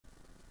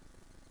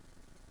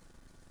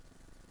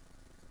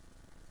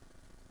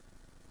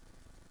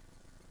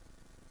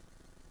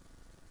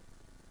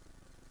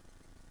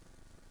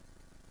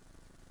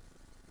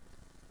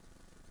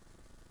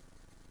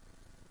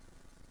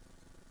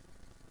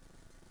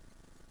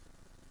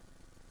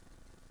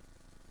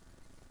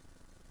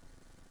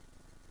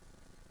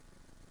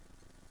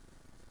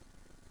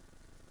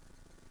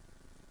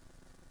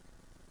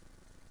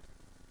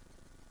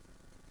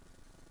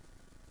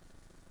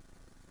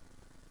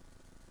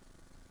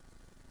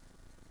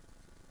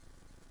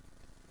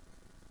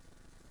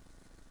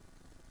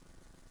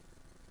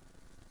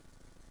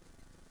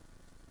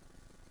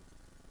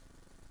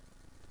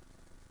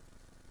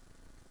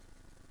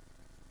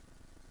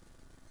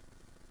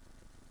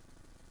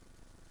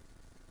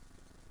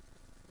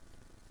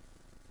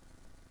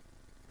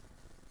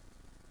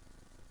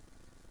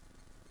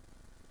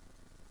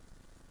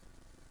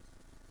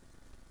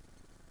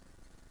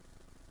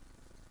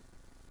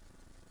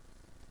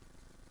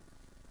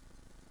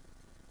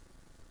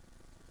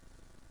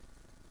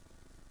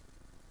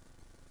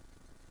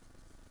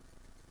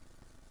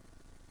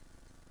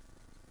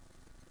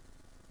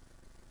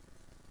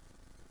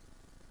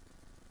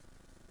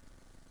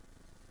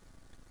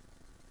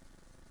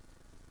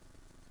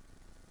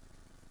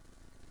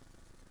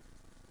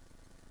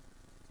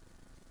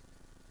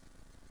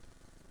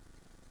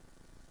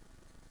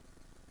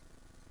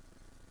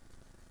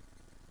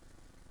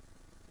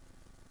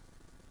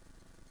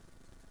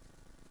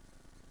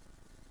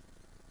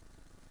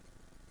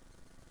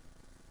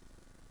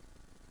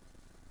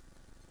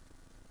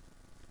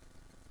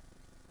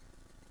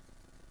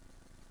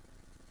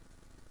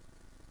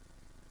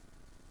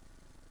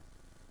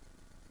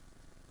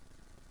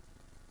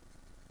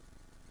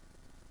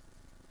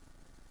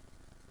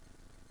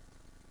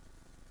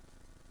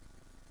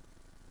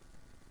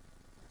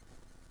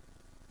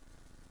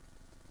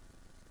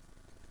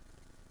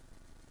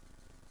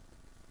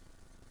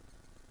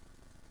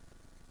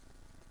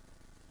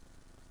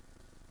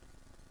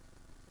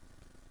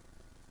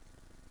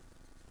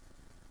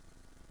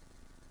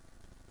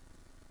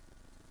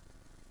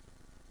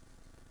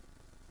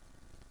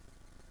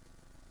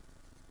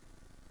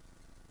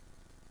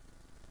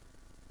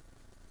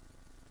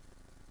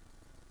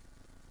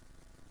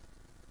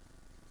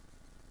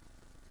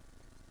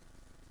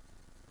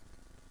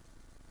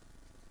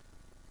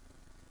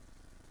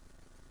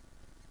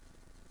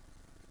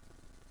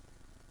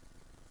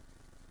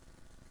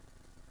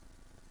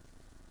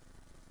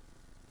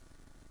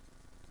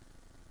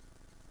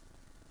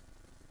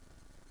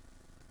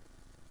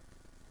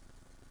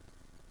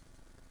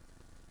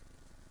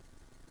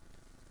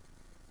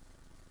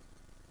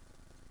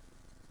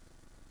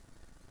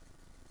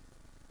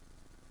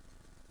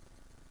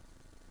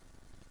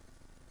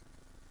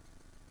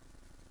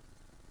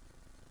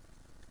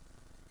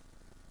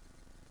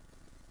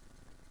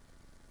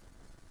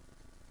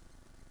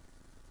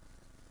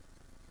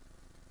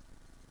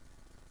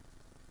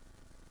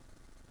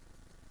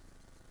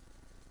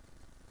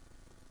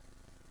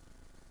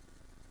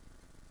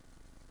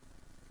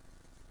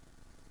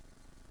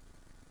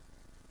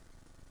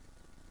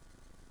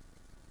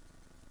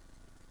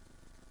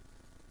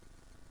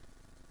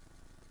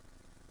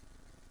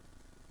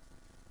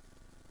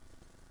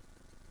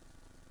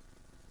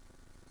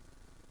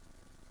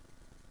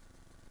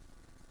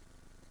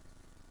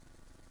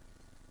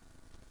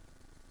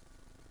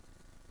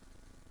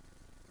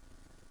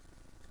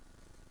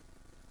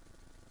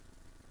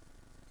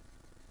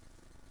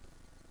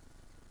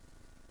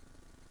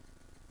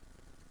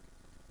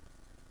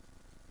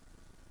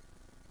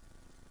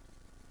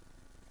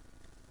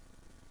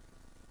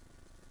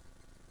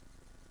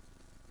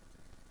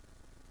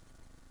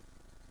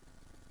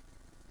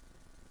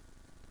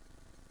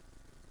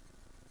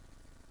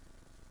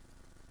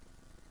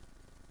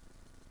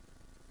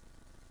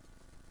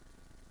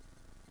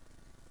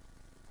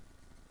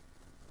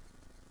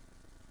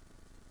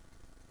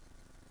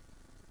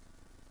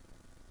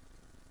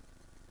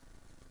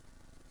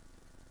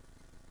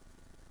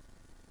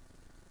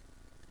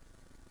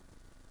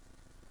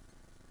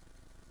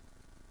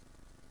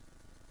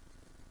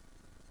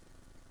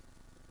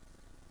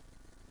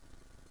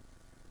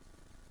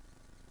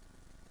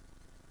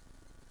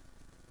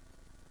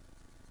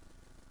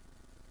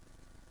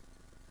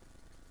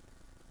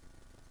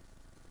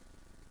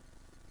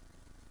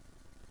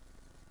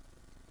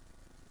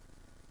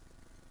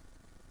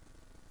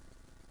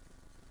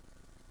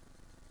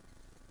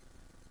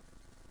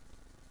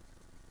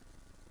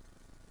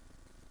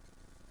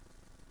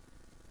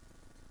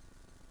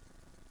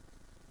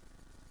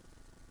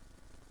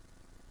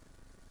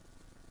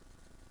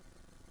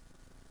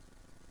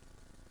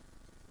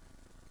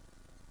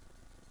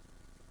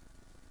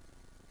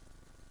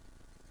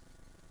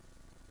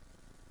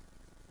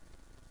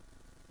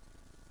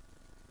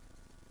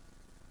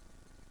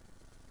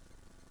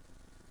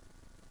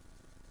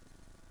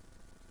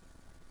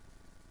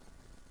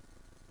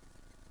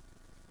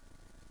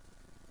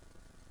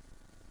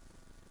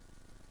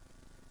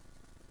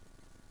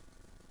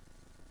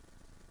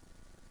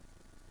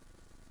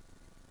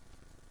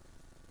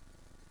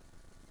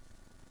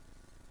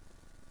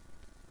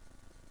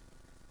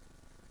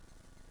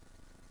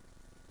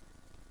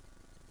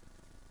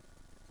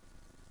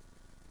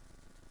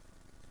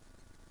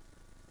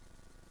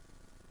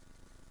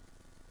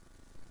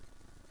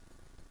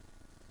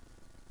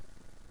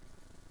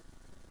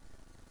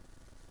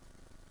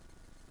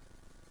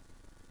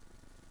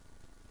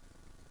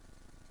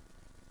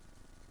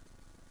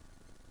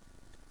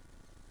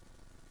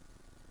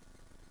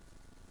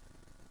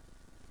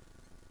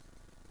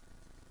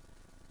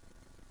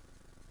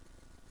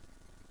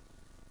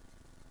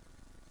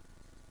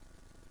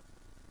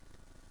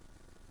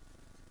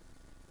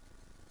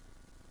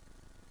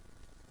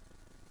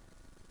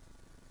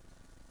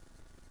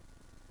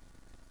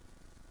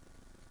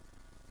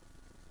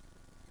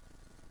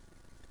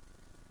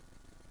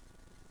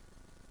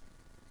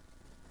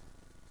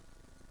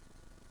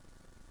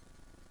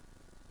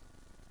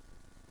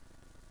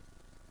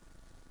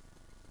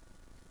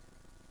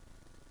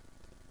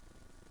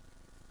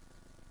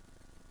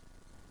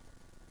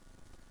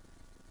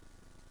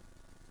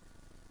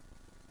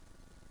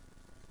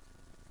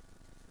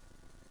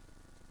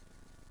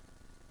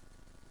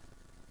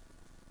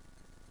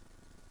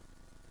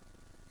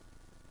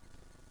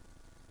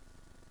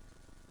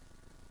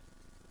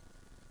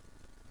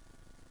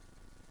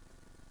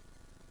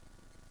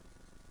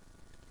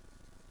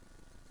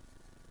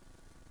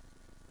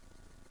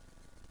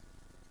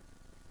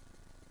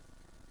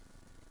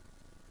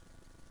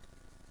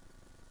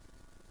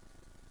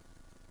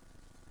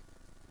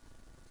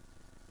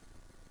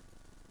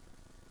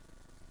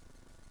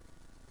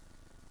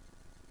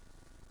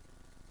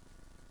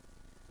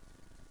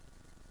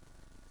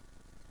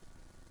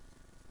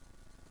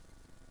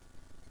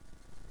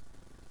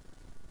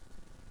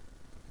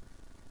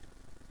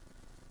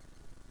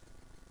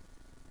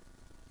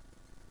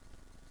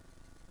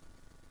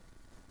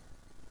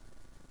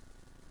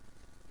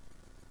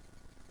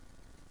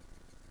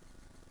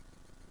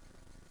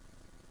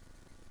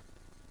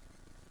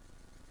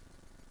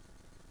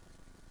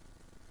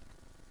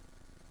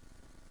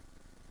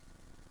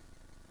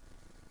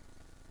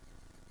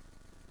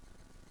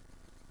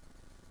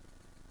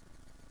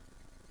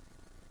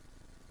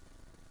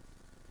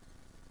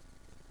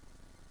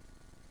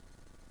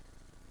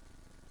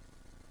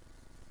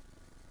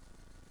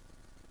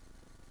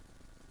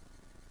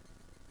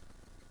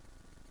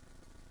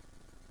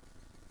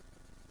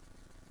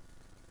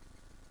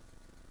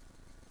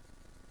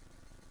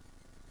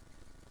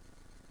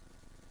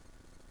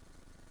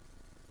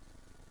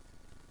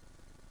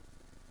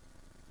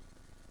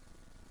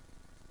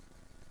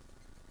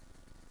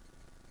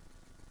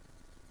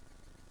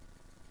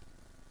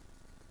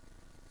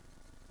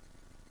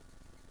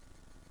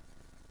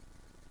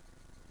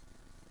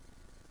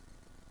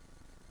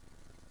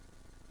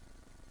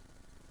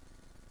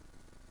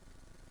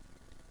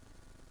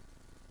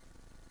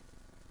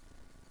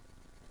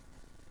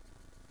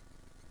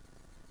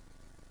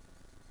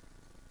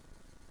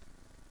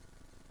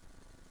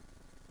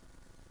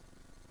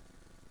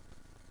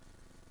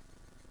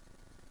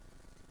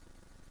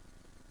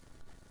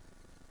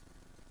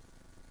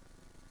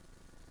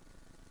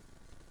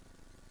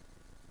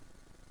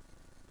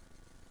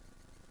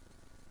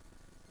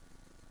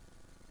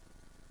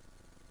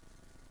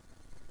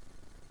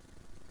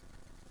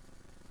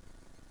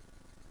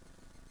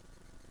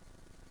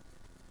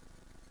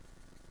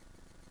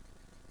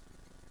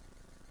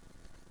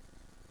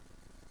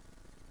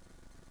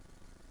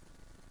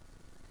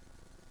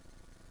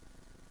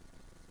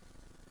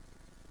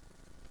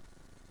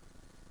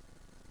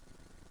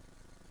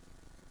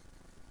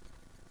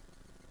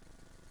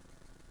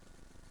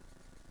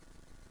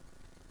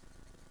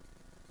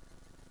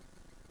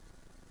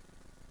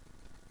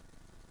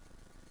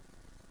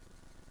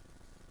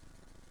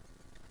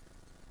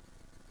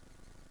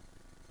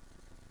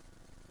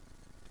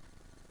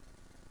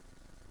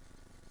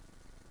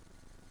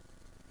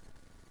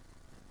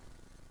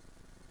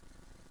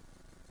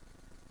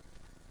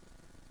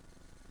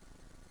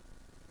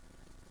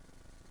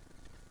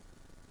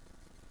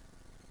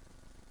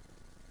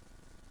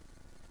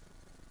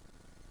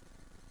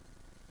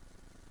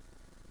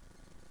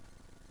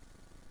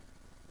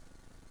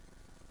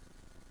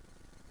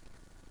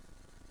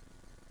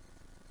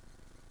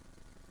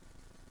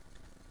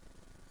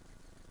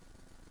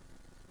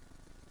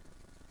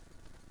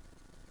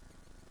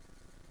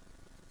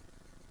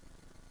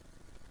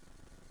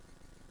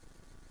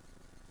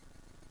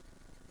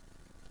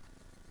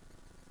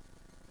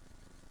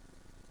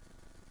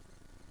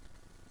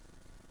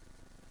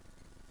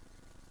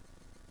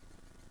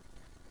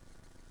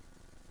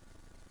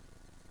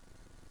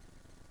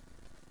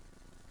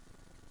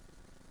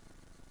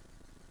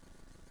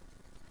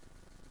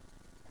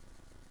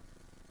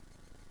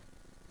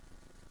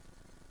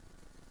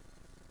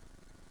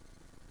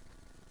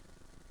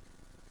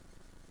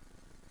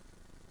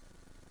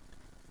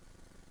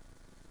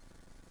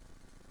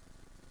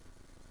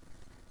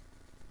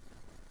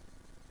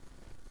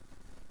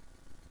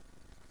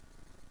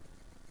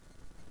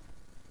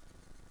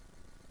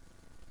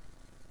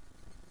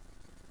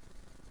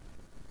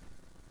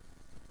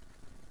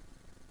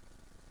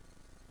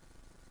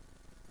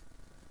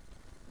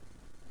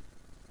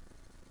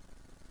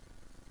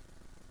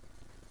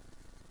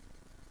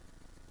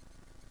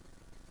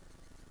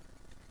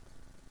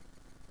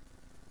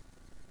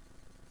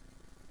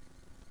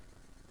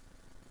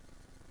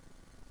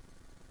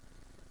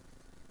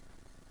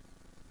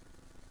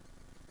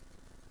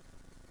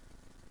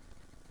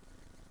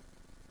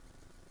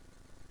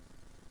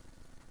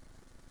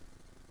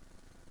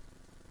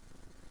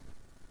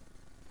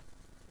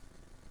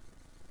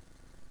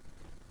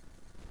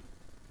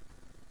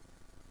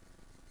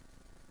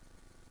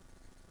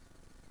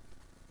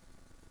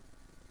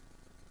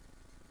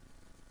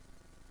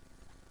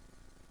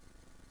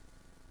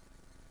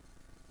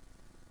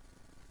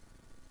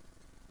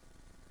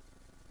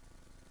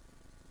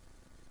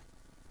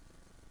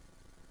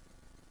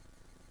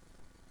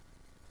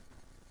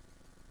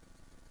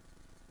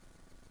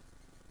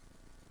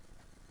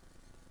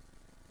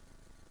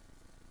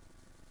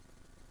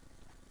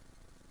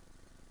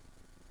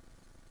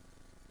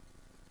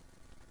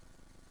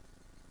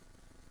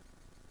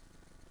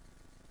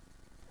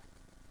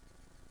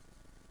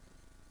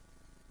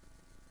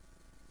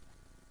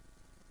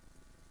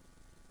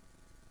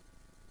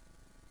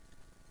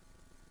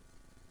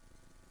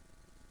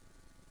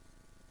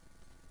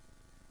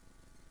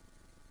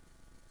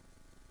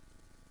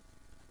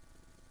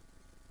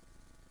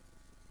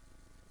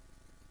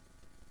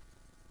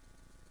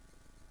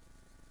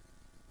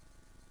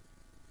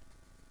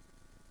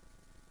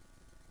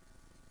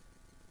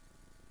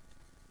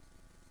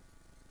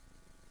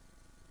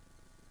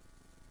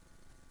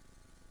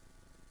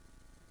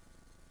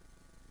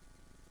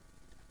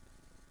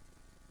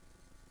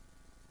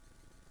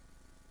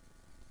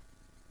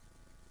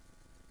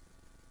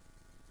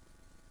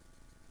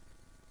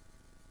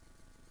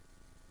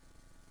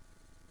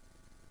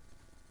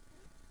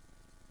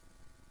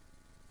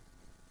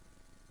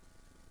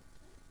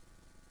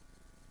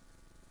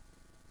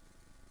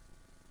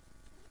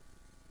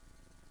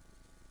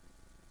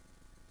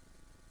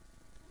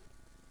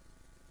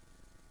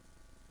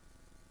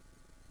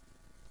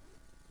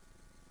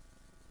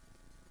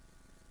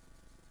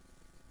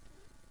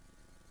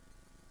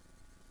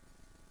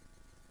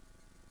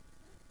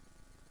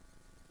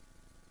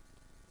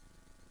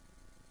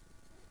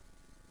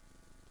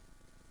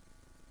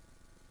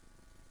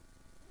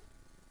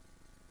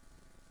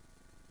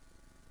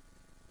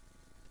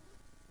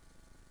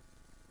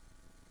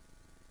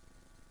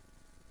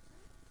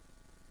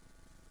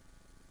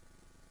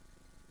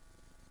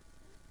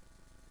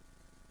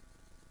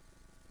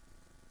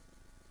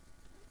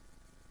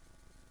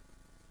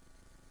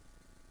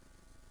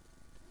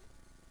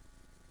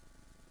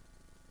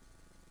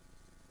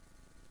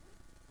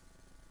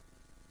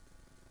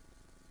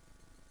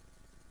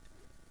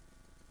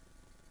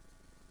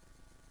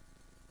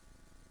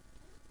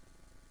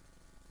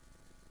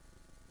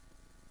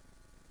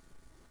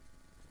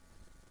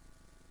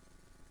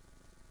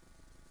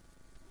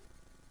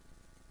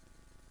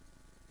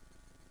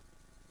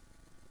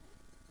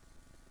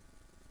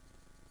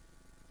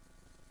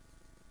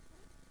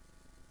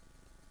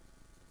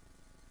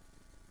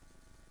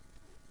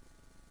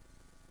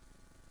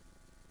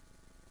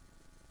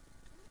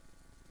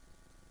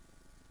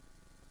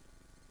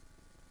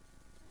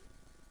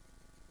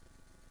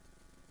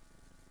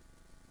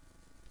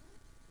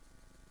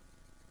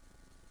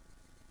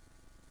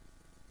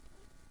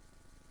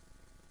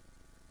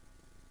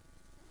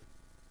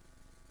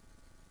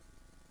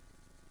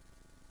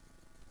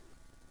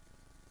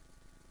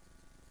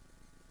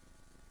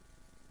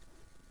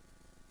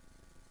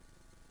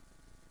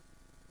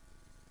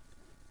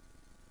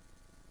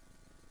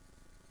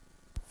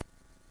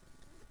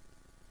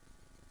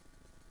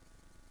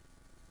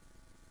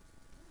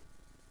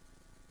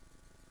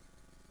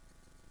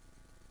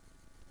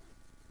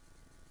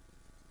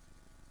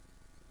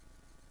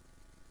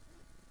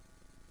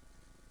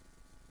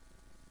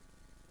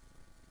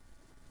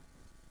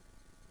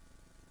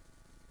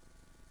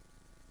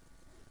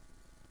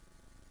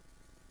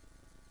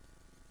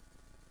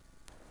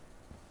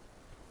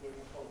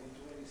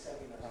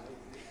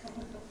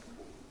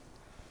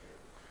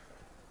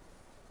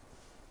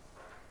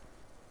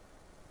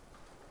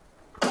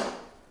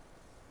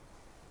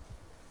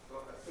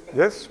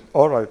Yes?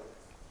 All right.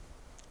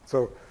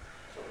 So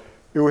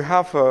if we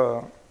have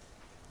a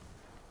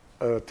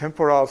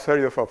temporal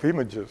series of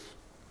images,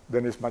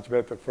 then it's much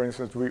better. For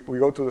instance, we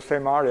go to the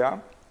same area,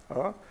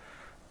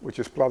 which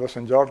is Playa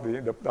Sant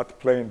Jordi, that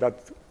plain,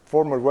 that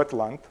former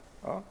wetland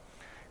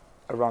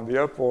around the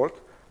airport,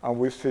 and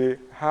we see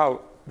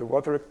how the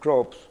water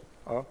crops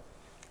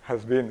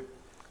has been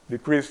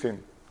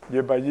decreasing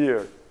year by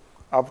year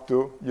up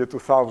to year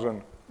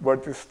 2000, where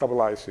it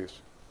stabilizes.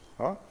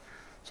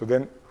 So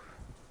then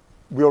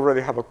we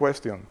already have a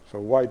question. So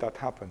why that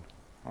happened?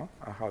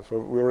 So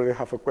we already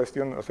have a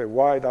question. I say,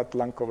 why that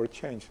land cover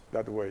changed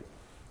that way?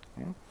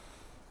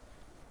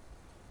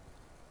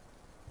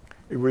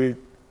 If we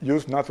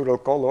use natural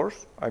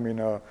colors, I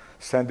mean,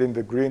 sending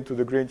the green to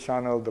the green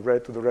channel, the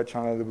red to the red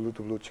channel, the blue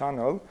to blue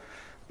channel,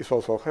 is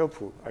also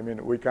helpful. I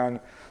mean, we can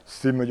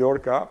see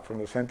Mallorca from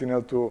the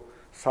Sentinel-2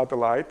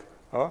 satellite,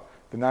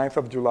 the 9th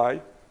of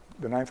July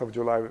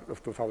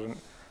of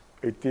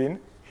 2018,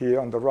 here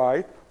on the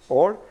right,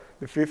 or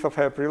the 5th of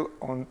April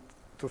on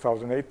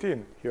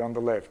 2018, here on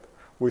the left.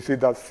 We see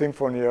that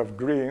symphony of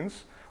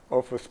greens,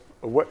 it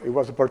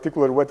was a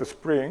particular wet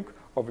spring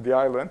of the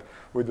island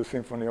with the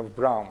symphony of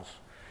browns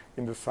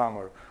in the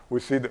summer. We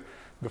see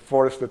the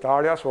forested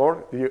areas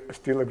or the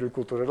still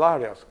agricultural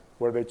areas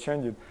where they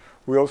change it.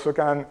 We also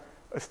can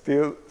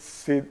still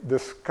see the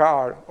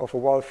scar of a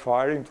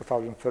wildfire in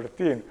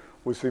 2013.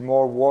 We see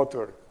more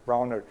water,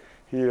 browner,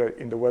 here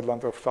in the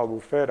wetland of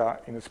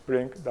Albufera in the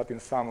spring than in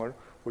summer,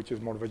 which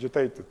is more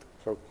vegetated.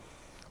 So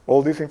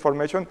all this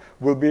information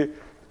will be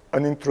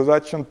an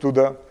introduction to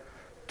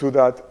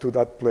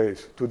that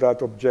place, to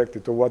that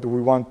objective, to what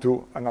we want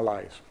to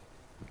analyze.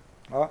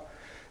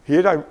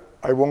 Here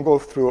I won't go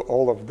through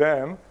all of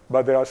them,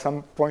 but there are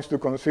some points to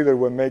consider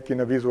when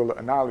making a visual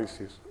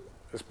analysis,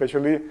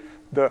 especially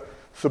the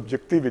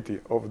subjectivity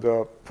of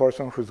the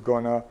person who's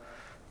going to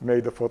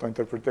make the photo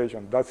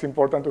interpretation. That's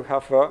important to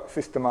have a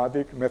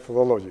systematic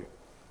methodology.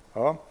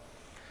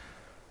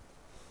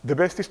 The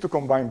best is to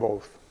combine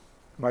both,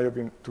 in my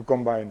opinion, to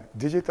combine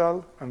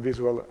digital and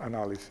visual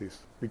analysis,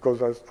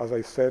 because as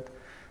I said,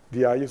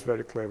 the eye is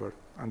very clever,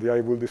 and the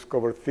eye will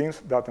discover things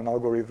that an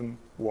algorithm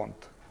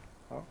won't,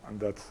 and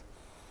that's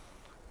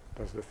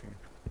the thing.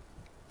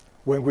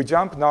 When we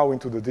jump now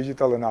into the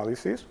digital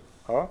analysis,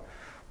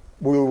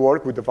 we will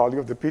work with the value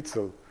of the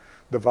pixel,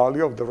 the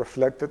value of the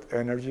reflected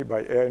energy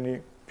by any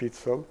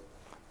pixel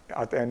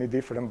at any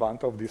different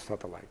band of this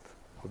satellite,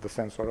 of the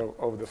sensor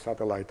of the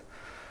satellite.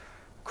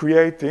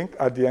 Creating,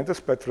 at the end, a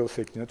spectral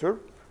signature.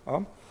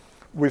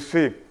 We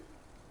see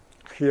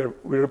here,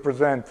 we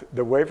represent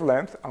the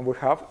wavelength, and we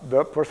have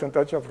the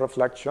percentage of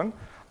reflection,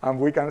 and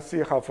we can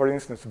see how, for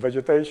instance,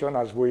 vegetation,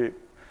 as we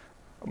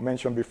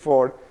mentioned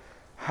before,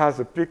 has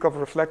a peak of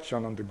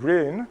reflection on the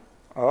green,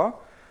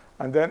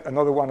 and then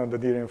another one on the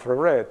near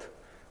infrared.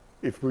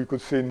 If we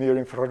could see near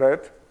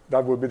infrared,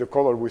 that would be the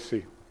color we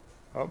see.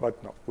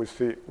 But no, we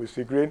see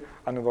green,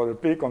 and another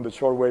peak on the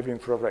shortwave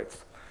infrared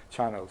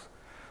channels.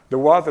 The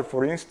water,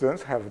 for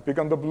instance, has a peak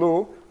on the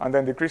blue and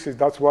then decreases.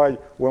 That's why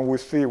when we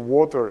see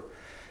water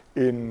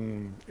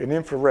in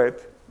infrared,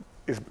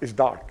 it's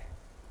dark,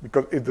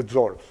 because it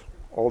absorbs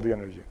all the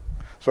energy.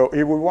 So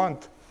if we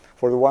want,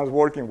 for the ones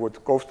working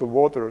with coastal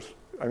waters,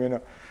 I mean,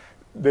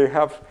 they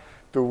have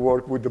to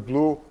work with the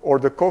blue or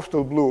the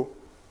coastal blue,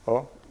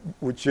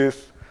 which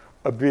is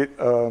a bit,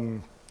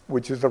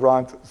 which is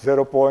around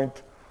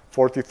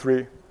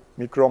 0.43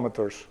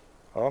 micrometers,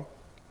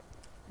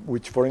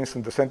 which, for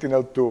instance, the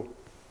Sentinel-2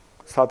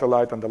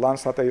 satellite and the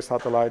Landsat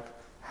satellite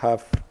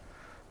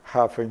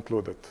have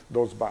included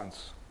those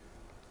bands.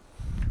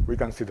 We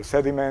can see the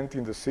sediment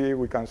in the sea.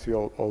 We can see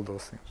all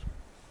those things.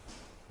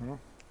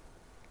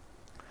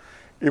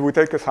 If we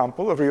take a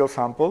sample, a real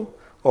sample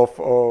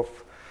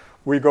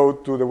we go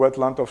to the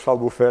wetland of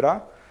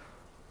Albufera.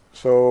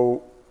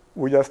 So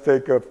we just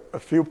take a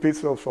few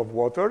pixels of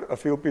water, a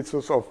few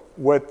pixels of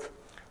wet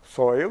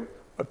soil,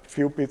 a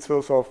few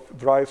pixels of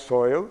dry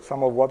soil,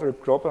 some of water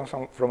crop and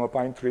some from a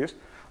pine trees,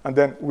 and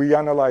then we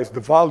analyze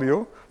the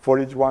value for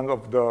each one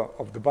of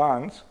the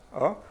bands.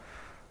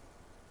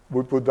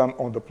 We put them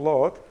on the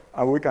plot,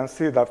 and we can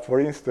see that, for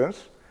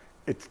instance,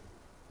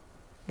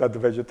 that the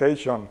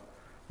vegetation,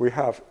 we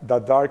have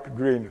that dark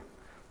green,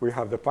 we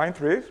have the pine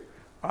trees,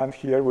 and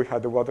here we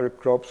have the water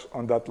crops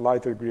on that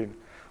lighter green.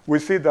 We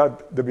see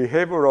that the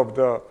behavior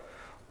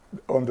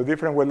on the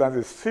different wetlands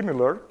is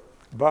similar,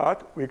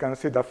 but we can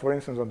see that, for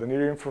instance, on the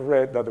near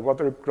infrared, that the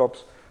water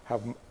crops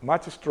have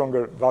much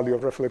stronger value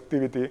of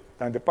reflectivity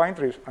than the pine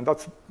trees, and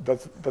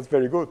that's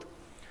very good,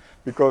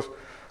 because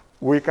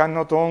we can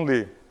not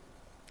only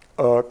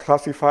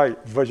classify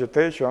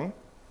vegetation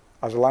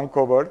as land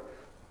cover,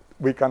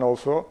 we can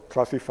also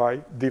classify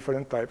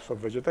different types of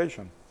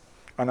vegetation.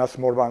 And as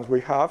more bands we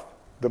have,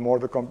 the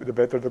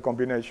better the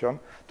combination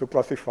to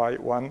classify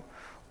one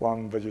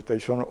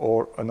vegetation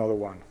or another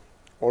one,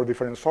 or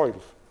different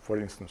soils, for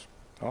instance.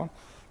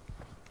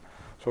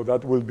 So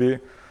that will be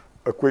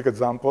a quick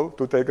example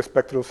to take a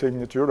spectral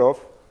signature of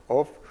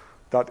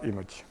that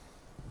image.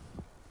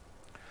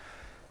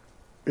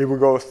 If we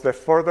go a step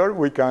further,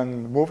 we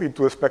can move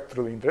into a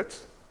spectral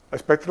index. A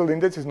spectral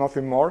index is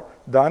nothing more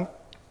than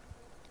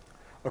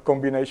a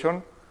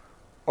combination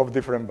of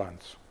different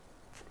bands.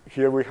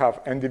 Here we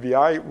have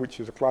NDVI, which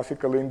is a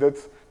classical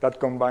index that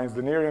combines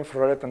the near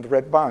infrared and the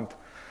red band.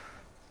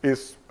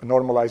 Is a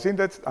normalized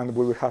index, and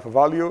we will have a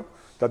value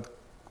that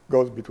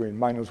goes between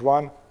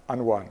 -1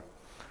 and 1.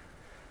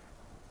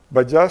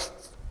 By just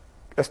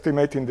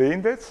estimating the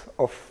index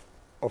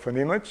of an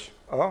image,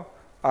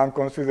 and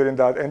considering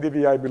that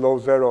NDVI below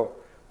 0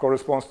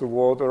 corresponds to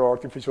water or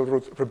artificial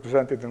roots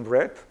represented in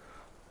red,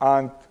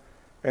 and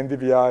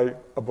NDVI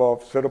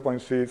above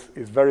 0.6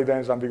 is very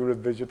dense ambiguous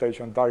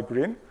vegetation, dark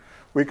green,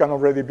 we can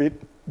already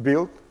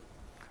build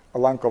a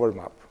land cover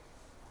map.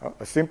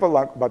 A simple,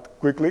 but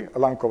quickly, a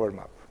land cover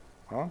map.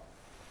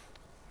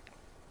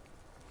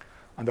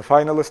 And the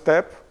final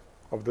step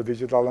of the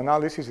digital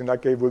analysis in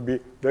that case will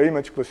be the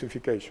image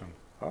classification.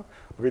 A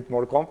bit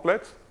more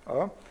complex,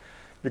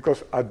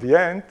 because at the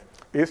end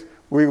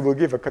we will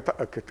give a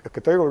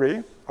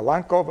category, a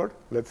land cover,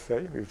 let's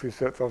say, if we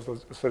set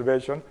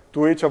observation,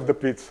 to each of the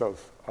pixels.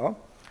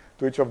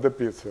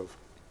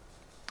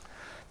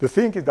 The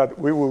thing is that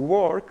we will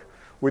work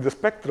with the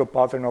spectral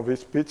pattern of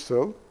each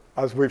pixel,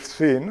 as we've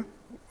seen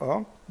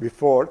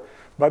before,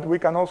 but we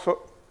can also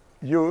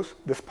use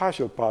the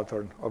spatial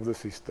pattern of the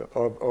system,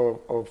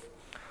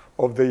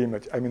 of the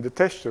image, I mean the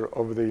texture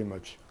of the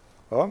image.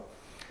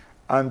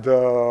 And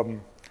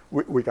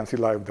we can see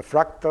like the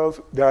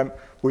fractals. Then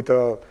with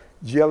a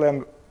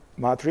GLM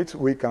matrix,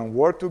 we can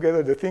work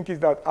together. The thing is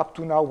that up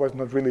to now was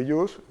not really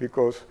used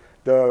because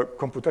the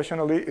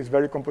computationally is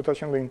very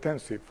computationally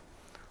intensive.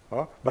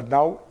 But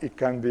now it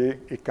can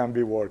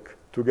be worked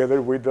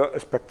together with the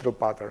spectral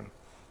pattern.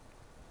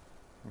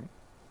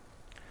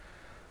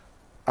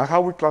 And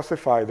how we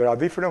classify? There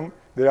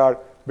are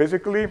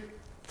basically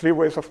 3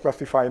 ways of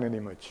classifying an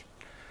image: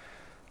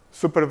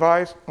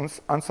 supervised,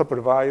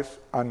 unsupervised,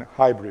 and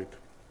hybrid.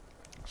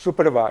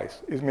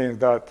 Supervised, it means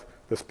that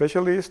the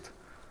specialist,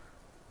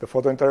 the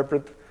photo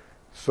interpreter,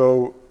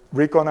 so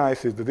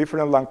recognizes the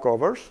different land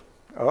covers,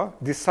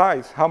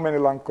 decides how many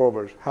land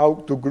covers, how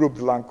to group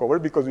the land cover,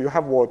 because you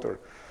have water.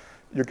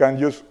 You can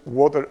use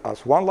water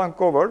as one land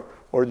cover,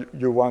 or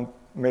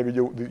maybe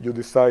you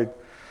decide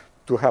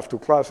to have 2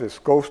 classes,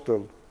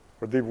 coastal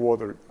or deep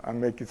water, and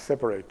make it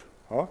separate.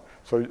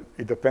 So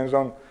it depends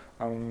on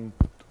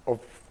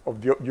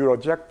your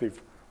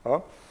objective.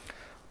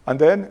 And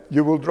then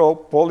you will draw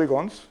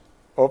polygons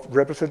of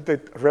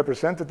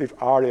representative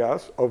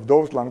areas of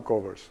those land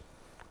covers,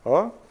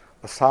 a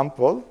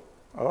sample,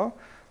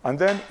 and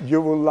then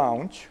you will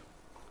launch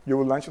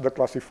the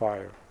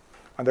classifier,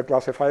 and the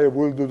classifier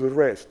will do the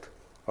rest.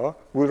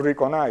 Will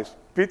recognize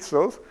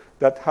pixels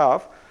that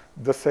have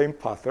the same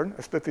pattern,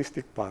 a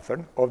statistic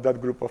pattern of that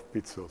group of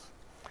pixels.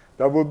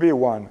 That will be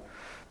one.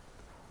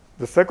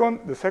 The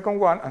second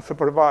one,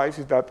 unsupervised,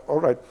 is that, all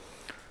right,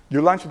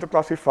 you launch the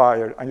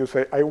classifier and you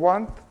say, I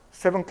want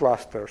 7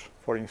 clusters,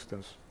 for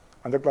instance,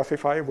 and the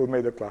classifier will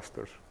make the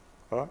clusters.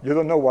 You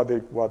don't know what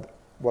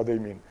they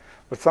mean.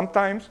 But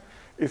sometimes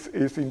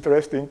it's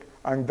interesting,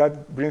 and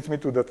that brings me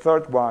to the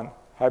third one,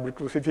 hybrid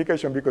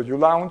classification, because you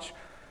launch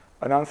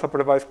an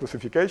unsupervised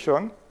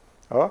classification,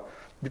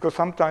 because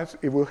sometimes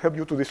it will help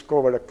you to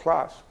discover a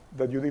class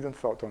that you didn't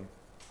thought on.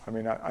 I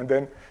mean, and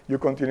then you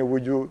continue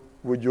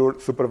with your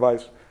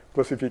supervised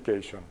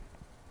classification.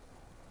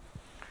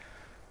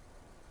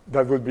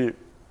 That would be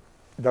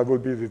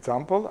the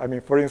example. I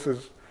mean, for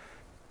instance,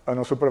 an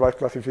unsupervised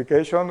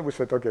classification, we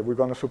said, okay, we're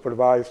going to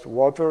supervise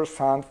water,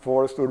 sand,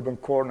 forest, urban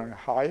core, and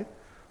high.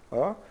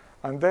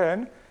 And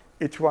then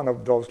each one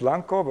of those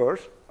land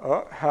covers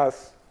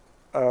has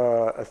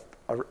an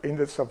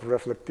index of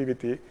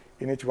reflectivity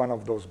in each one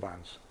of those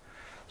bands.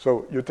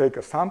 So you take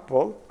a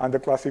sample, and the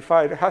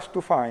classifier has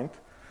to find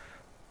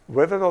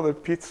whether all the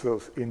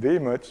pixels in the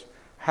image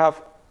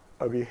have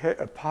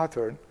a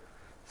pattern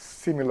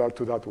similar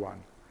to that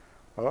one.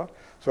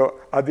 So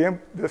at the end,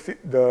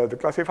 the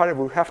classifier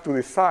will have to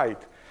decide.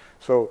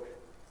 So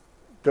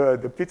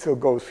the pixel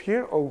goes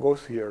here or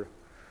goes here.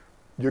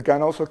 You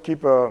can also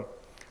keep a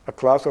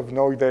class of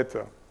no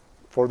data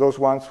for those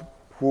ones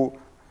who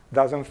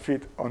doesn't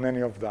fit on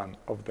any of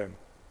them,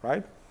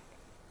 right?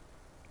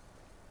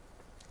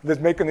 Let's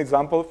make an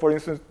example, for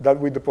instance, that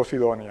with the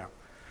Posidonia.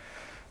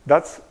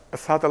 That's a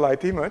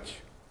satellite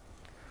image.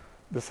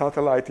 The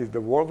satellite is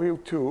the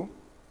WorldView 2.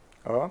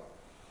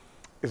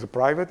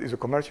 It's a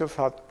commercial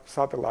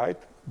satellite,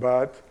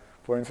 but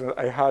for instance,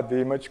 I had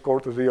the image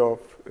courtesy of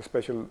a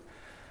special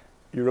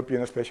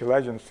European Special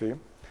Agency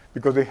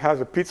because it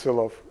has a pixel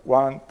of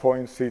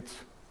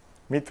 1.6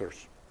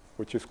 meters,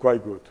 which is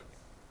quite good,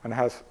 and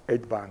has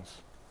 8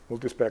 bands,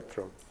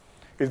 multispectral.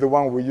 It's the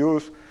one we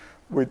use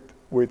with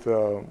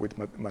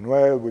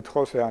Manuel, with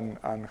Jose, and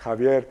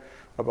Javier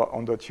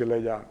on the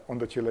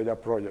Chilella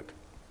project.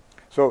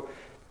 So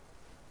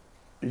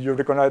you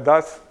recognize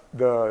that's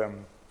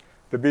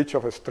the beach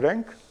of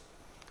strength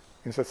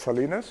in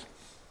Salines,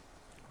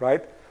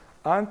 right?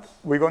 And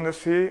we're going to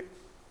see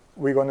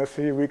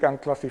we can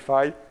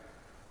classify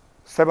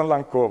 7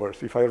 land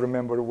covers, if I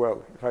remember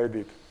well, if I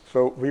did.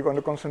 So we're going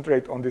to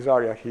concentrate on this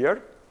area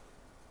here.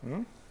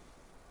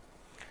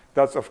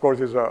 That's, of course,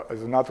 is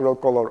a natural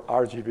color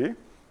RGB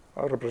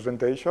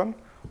representation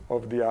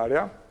of the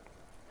area.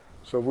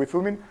 So we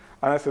zoom in,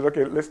 and I said,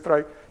 okay, let's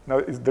try.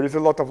 Now, there is a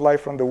lot of light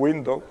from the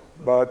window,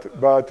 but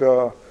I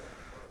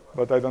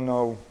don't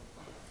know.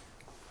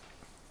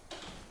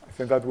 I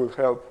think that will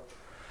help.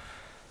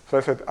 So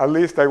I said, at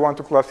least I want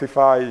to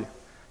classify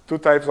 2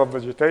 types of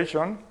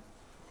vegetation: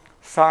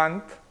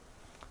 sand,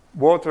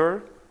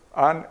 water,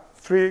 and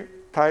 3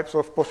 types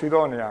of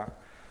Posidonia.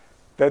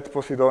 Dead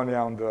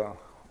Posidonia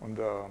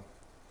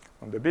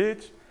on the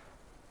beach,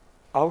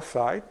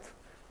 outside,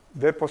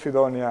 dead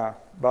Posidonia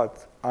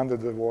but under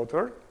the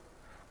water,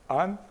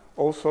 and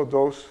also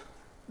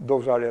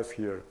those areas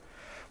here.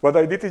 What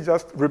I did is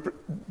just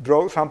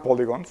draw some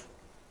polygons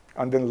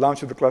and then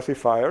launch the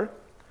classifier,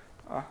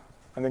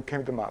 and then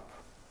came the map,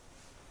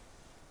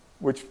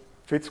 which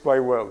fits quite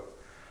well.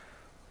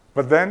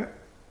 But then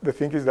the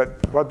thing is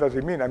that, what does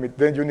it mean? I mean,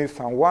 then you need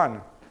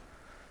someone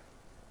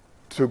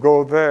to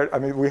go there. I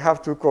mean, we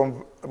have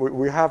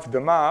the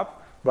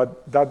map,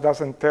 but that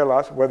doesn't tell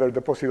us whether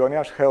the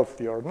Posidonia is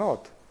healthy or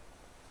not.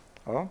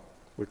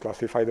 We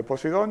classify the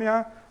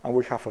Posidonia, and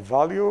we have a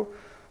value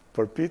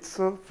per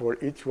pixel for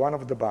each one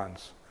of the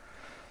bands.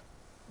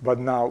 But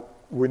now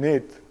we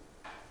need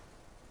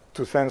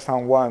to send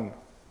someone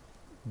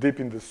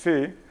deep in the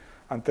sea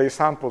and take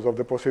samples of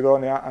the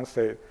Posidonia and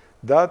say,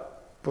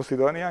 that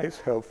Posidonia is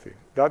healthy,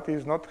 that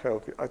is not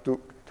healthy,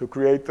 to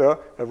create a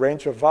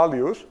range of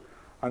values,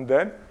 and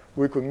then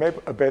we could make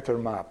a better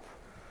map.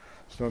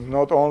 So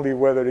not only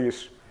whether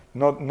it's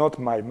not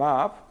my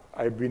map,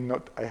 I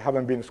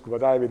haven't been scuba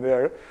diving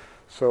there,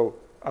 so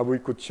we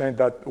could change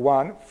that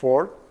one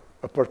for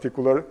a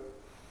particular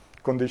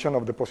condition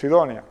of the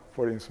Posidonia,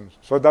 for instance.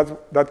 So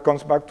that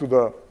comes back to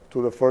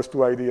the first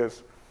 2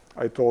 ideas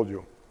I told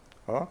you.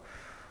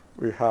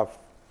 We have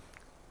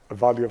a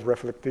value of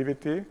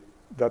reflectivity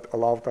that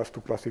allowed us to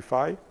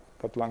classify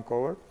that land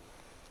cover,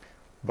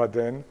 but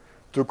then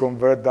to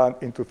convert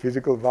that into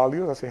physical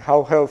values, I say,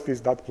 how healthy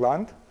is that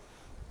plant?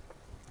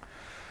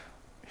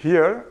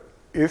 Here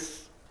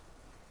is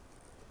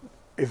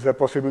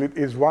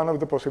one of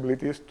the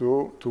possibilities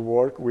to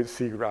work with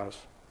seagrass,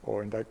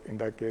 or in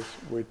that case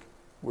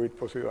with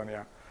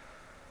Posidonia.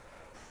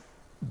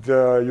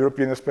 The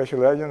European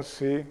Special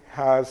Agency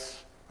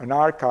has an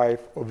archive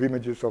of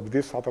images of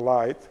this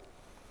satellite,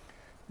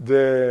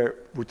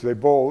 which they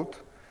bought,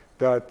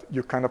 that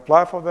you can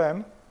apply for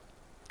them,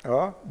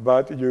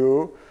 but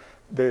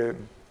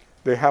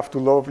they have to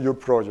love your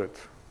project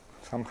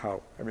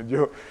somehow. I mean,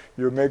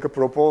 you make a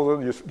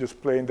proposal, you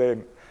explain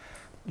them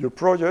your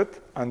project,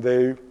 and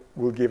they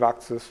will give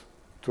access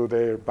to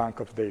their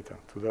bank of data,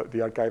 to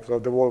the archives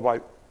of the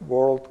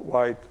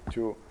worldwide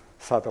to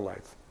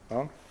satellites.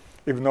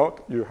 If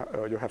not, you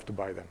have to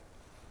buy them.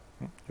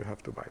 You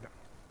have to buy them.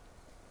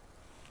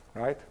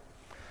 Right?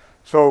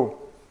 So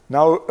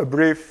now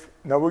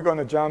we're going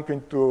to jump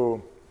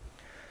into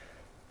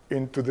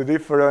the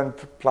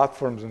different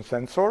platforms and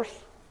sensors,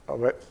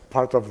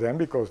 part of them,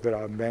 because there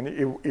are many.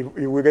 If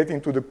we get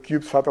into the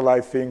cube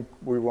satellite thing,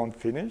 we won't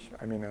finish.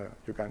 I mean,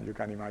 you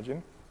can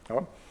imagine.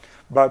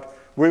 But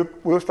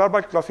we'll start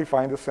by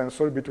classifying the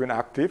sensors between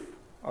active,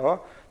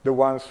 the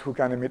ones who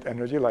can emit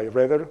energy, like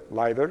radar,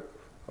 LiDAR,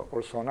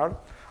 or sonar,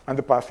 and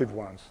the passive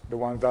ones, the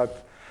ones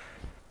that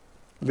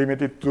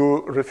limited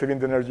to receiving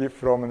the energy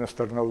from an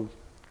external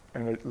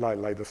energy,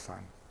 like the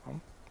sun.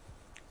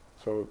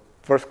 So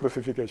first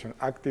classification,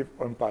 active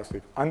and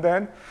passive. And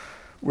then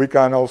we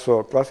can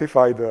also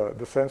classify the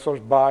sensors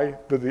by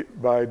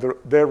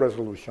their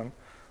resolution.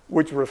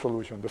 Which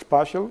resolution? The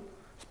spatial,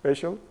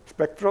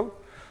 spectral,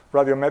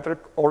 radiometric,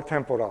 or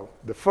temporal.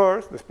 The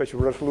first, the spatial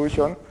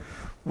resolution,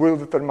 will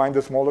determine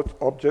the smallest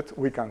object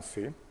we can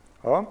see.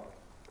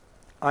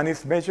 And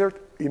it's measured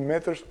in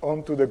meters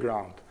onto the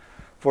ground.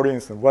 For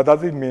instance, what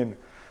does it mean?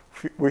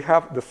 We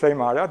have the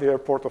same area, the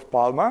airport of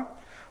Palma.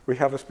 We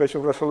have a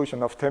spatial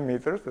resolution of 10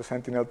 meters, the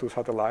Sentinel-2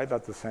 satellite,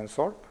 that's the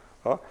sensor.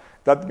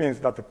 That means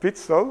that the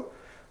pixel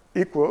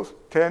equals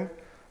a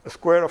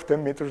square of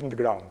 10 meters in the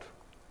ground,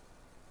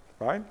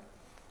 right?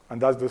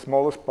 And that's the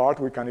smallest part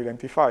we can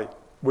identify.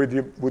 With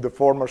the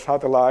former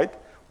satellite,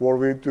 what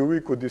we do,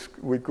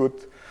 we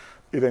could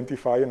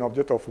identify an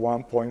object of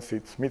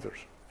 1.6 meters,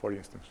 for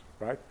instance,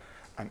 right?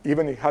 And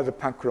even it has a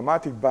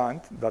panchromatic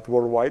band that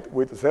worldwide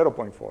with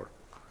 0.4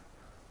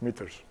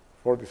 meters,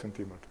 40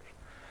 centimeters.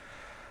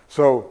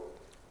 So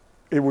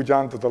if we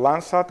jump to the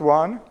Landsat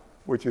one,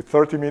 which is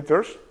 30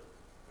 meters,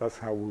 that's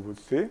how we would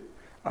see.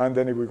 And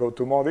then if we go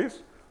to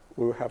MODIS,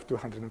 we'll have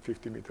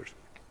 250 meters.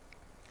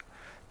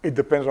 It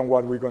depends on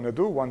what we're going to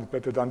do. One is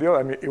better than the other.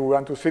 I mean, if we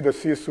want to see the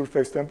sea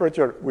surface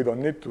temperature, we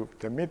don't need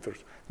 10 meters,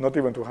 not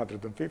even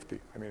 250.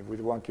 I mean, with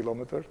 1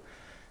 kilometer,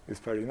 it's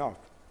fair enough.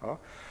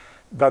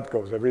 That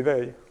goes every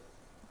day,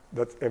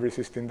 that's every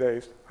 16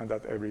 days, and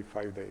that every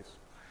 5 days.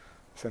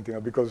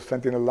 Sentinel, because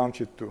Sentinel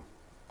launched two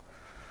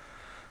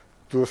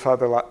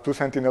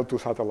Sentinel-2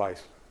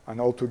 satellites. And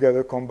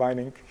altogether,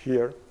 combining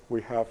here,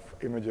 we have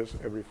images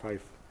every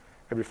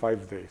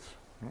five days.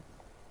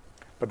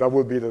 But that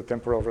will be the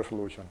temporal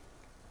resolution.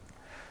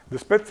 The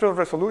spectral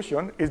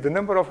resolution is the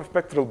number of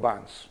spectral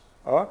bands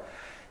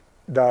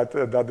that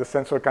the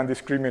sensor can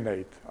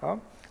discriminate.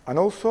 And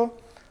also,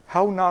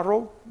 how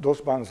narrow those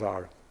bands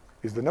are.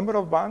 Is the number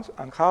of bands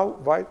and how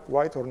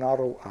wide or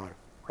narrow are,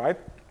 right?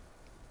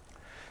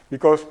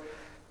 Because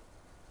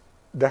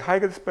the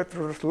higher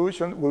spectral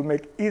resolution will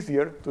make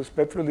easier to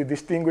spectrally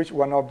distinguish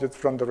one object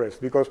from the rest,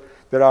 because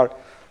there are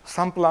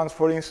some plants,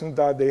 for instance,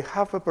 that they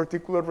have a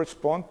particular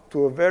response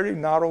to a very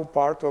narrow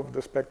part of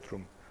the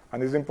spectrum.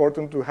 And it's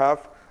important to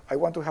have, I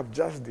want to have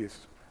just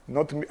this.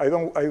 I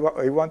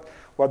want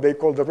what they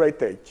call the rate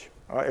edge.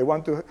 I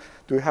want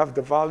to have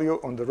the value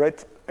on the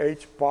rate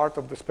edge part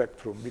of the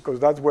spectrum, because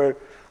that's where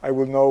I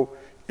will know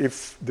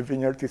if the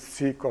vignette is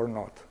thick or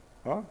not.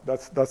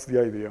 That's the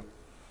idea.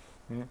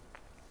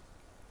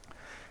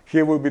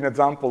 Here will be an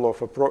example of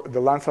the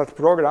Landsat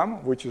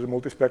program, which is a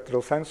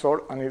multispectral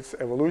sensor, and its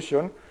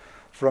evolution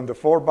from the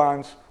 4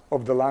 bands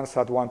of the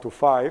Landsat 1 to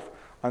 5,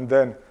 and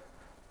then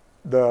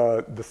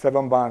the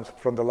 7 bands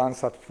from the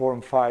Landsat 4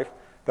 and 5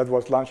 that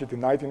was launched in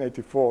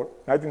 1972,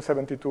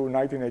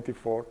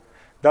 1984.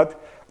 That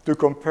to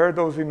compare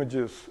those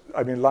images,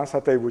 I mean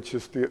Landsat 8,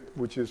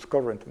 which is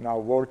current now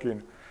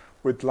working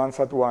with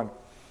Landsat 1,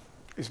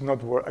 is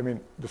not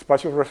the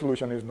spatial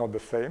resolution is not the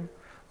same,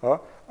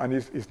 and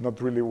it's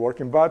not really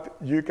working. But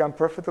you can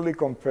perfectly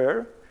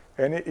compare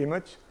any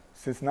image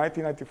since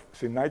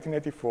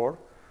 1984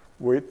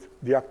 with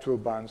the actual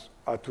bands,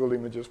 actual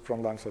images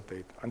from Landsat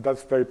 8, and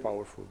that's very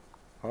powerful.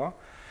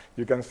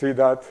 You can see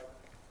that.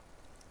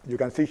 You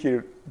can see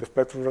here the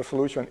spectral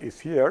resolution is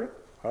here,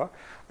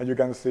 and you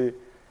can see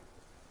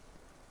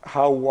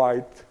how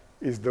wide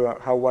is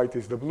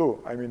the blue.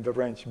 I mean the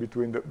range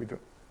between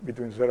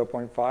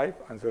 0.5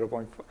 and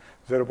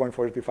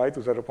 0.45 to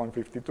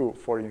 0.52,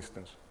 for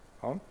instance.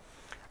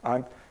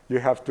 And you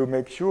have to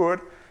make sure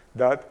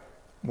that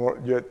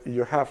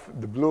you have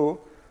the blue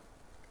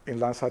in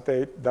Landsat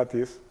 8 that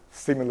is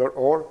similar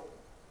or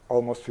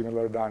almost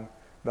similar than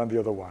the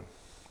other one.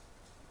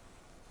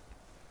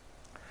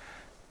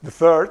 The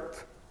third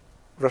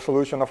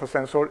resolution of a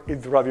sensor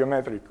is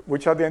radiometric,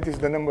 which at the end is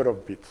the number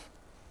of bits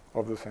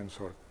of the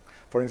sensor.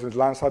 For instance,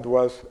 Landsat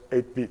was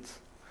 8 bits.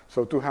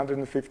 So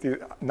 250,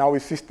 now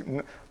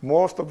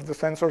most of the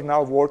sensors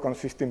now work on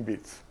 16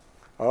 bits.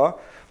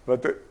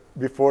 But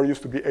before it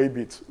used to be 8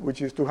 bits,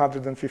 which is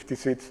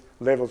 256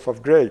 levels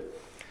of gray.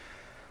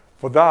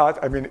 For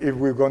that, I mean, if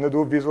we're going to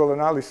do visual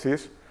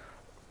analysis,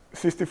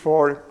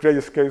 64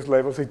 grayscale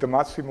levels is the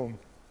maximum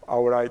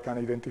our eye can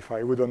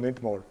identify. We don't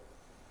need more.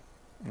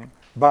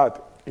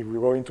 But if we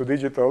go into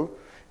digital,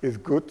 it's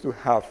good to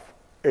have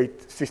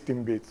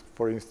 16 bits,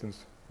 for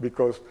instance,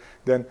 because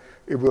then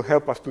it will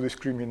help us to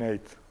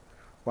discriminate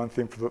one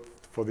thing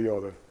for the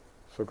other.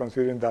 So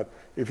considering that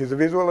if it's a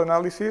visual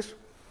analysis,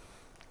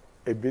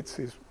 8 bits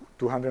is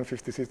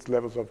 256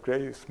 levels of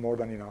gray is more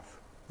than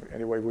enough.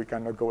 Anyway, we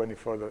cannot go any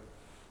further.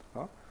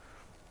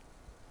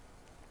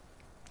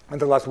 And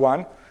the last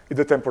one is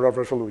the temporal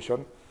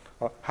resolution.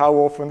 How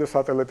often the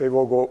satellite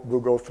will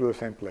go through the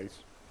same place.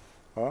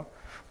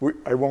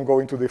 I won't go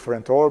into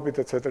different orbits,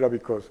 etc.,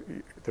 because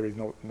there is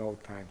no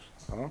times.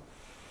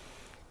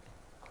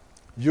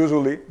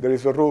 Usually, there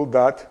is a rule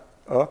that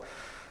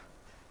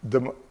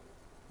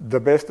the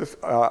best is,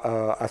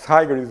 as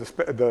higher is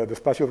the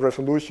spatial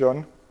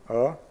resolution,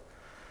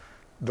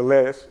 the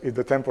less is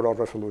the temporal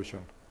resolution.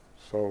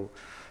 So,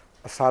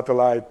 a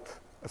satellite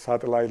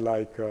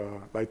like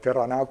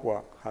Terra and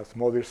Aqua has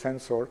MODIR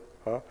sensor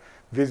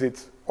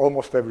visits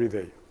almost every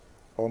day,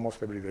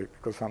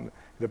 because it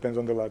depends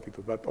on the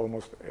latitude, but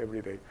almost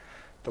every day.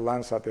 The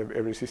Landsat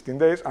every 16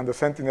 days, and the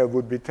Sentinel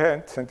would be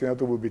 10.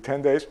 Sentinel-2 would be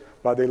 10 days,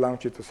 but they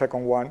launched the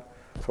second one,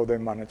 so they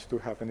managed to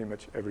have an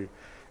image every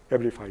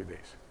 5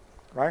 days,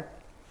 right?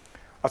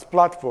 As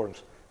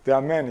platforms, there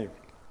are many,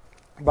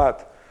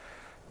 but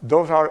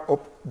those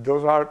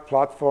are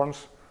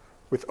platforms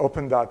with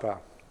open data.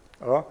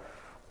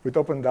 With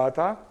open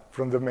data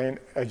from the main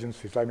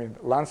agencies. I mean,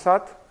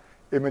 Landsat,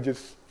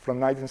 images from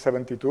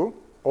 1972,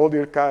 all the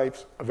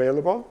archives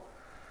available.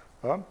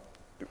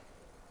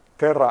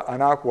 Terra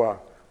and Aqua,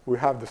 we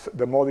have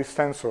the MODIS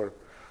sensor,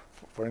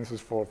 for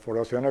instance, for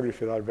oceanography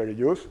that are very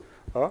used.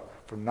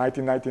 From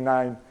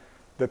 1999,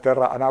 the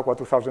Terra and Aqua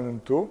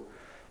 2002,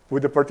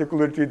 with the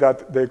particularity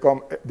that the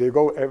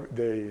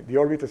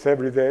orbit is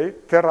every day.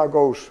 Terra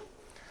goes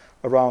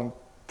around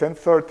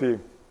 10:30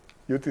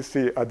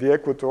 UTC at the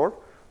equator,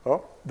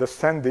 the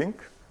sending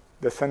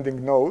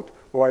node,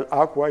 while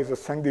Aqua is a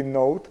sending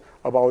node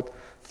about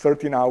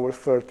 13 hours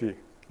 30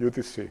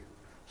 UTC.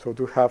 So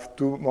to have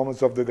 2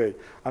 moments of the day.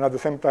 And at the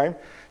same time,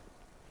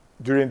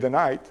 during the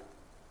night,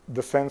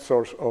 the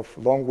sensors of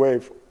long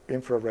wave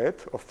infrared,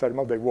 of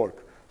thermal, they work.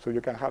 So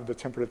you can have the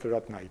temperature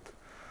at night.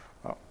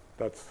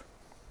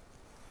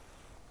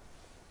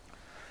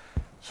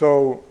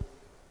 So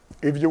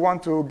if you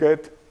want to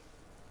get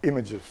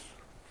images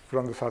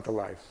from the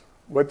satellites,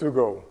 where to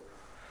go?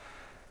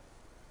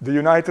 The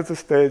United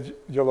States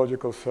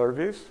Geological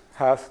Service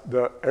has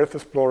the Earth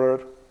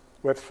Explorer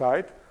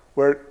website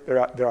where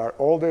there are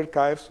all the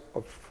archives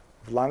of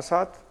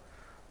Landsat,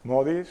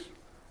 MODIS,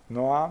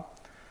 NOAA,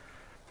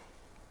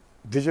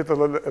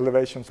 digital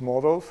elevations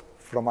models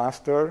from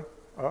Aster.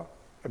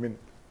 I mean,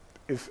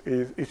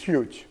 it's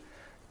huge.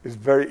 It's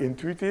very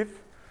intuitive.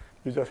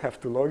 You just have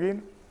to log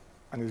in,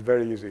 and it's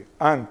very easy.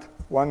 And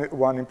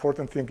one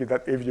important thing is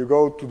that if you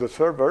go to the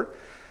server,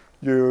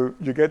 you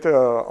get a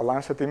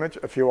Landsat image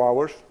a few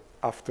hours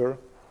after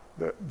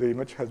the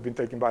image has been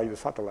taken by the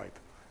satellite.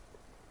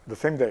 The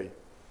same day.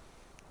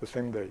 The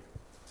same day.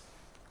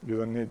 You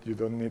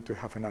don't need to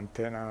have an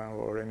antenna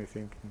or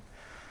anything.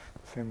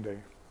 The same day.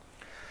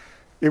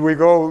 If we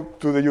go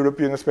to the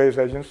European Space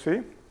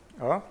Agency,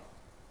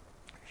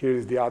 here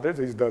is the address.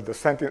 This is the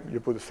Sentinel. You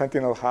put the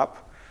Sentinel hub,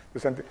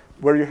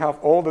 where you have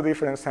all the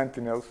different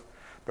Sentinels.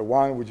 The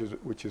one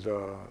which is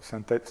a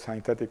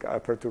synthetic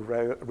aperture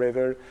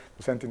radar,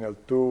 the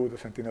Sentinel-2, the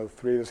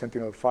Sentinel-3, the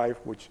Sentinel-5,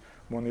 which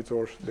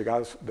monitors the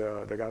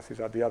gases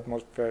at the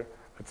atmosphere,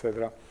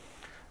 etc.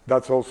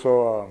 That's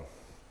also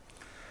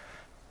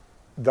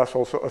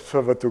a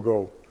server to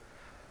go.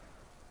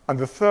 And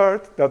the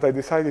third that I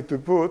decided to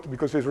put,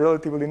 because it's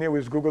relatively new,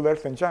 is Google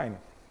Earth Engine.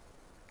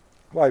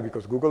 Why?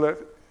 Because Google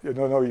Earth, you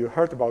don't know, you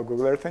heard about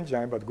Google Earth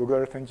Engine, but Google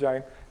Earth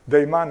Engine,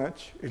 they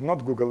manage, it's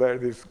not Google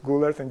Earth, it's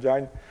Google Earth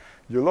Engine.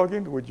 You log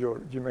in with your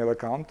Gmail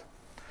account,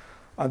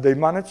 and they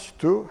manage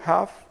to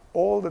have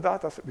all the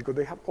data, because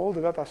they have all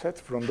the data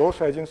sets from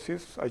those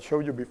agencies I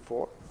showed you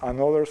before, and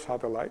other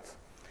satellites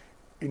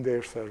in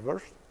their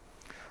servers,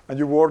 and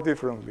you work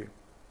differently.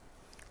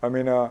 I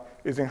mean, it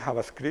doesn't have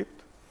a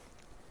script,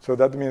 so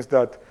that means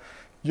that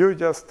you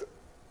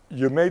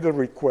made a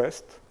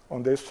request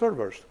on their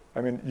servers.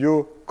 I mean,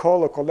 you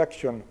call a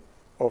collection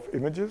of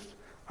images,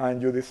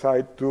 and you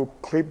decide to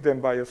clip them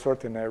by a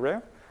certain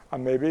area,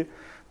 and maybe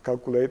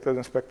calculate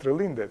a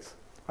spectral index,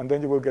 and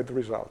then you will get the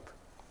result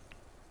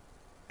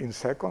in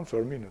seconds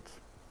or minutes.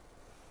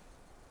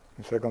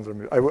 In seconds or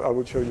minutes. I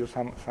will show you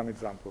some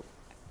examples.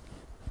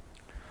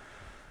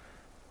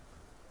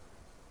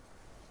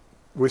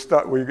 We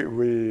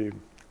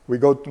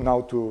go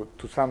now to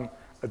some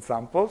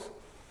examples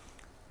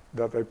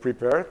that I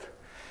prepared.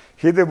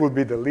 Here there will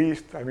be the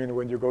list. I mean,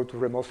 when you go to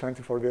remote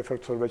sensing for the Earth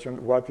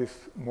observation, what is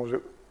most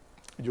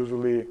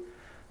usually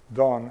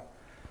done.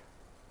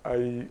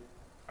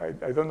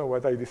 I don't know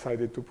what I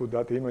decided to put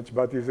that image,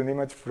 but it's an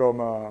image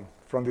from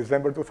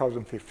December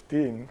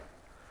 2015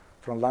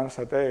 from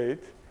Landsat 8.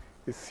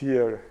 It's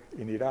here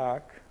in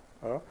Iraq,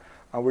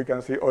 and we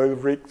can see oil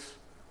rigs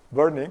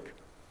burning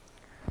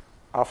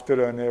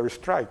after an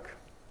airstrike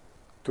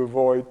to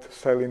avoid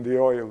selling the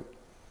oil,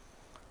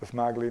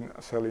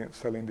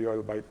 selling the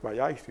oil by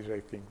ISIS, I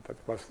think.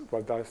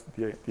 That's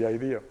the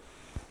idea.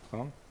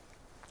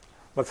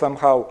 But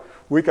somehow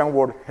we can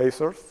work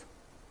hazards.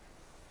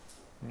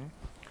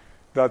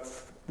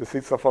 That's the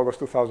 6th of August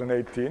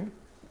 2018.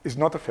 It's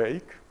not a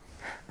fake.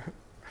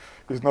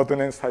 It's not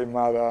an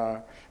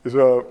ensaimada. It's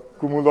a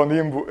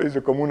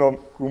cumulonimbus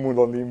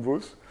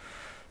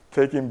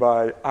taken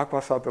by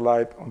aqua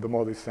satellite on the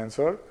MODIS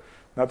sensor.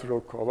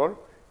 Natural color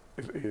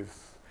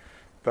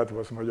that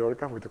was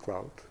Mallorca with the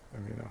cloud. I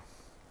mean,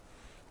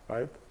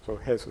 right? So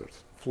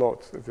hazards,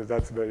 floods.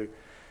 That's very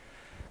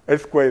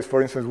earthquakes,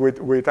 for instance,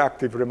 with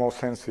active remote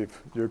sensing,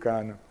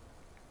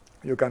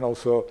 you can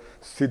also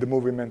see the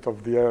movement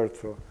of the Earth.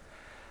 So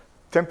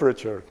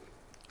temperature,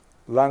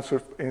 land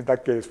surface, in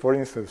that case, for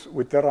instance,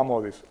 with Terra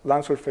MODIS,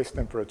 land surface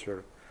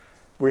temperature.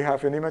 We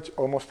have an image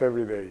almost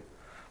every day.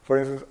 For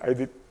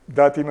instance,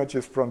 that image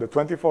is from the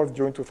 24th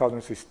June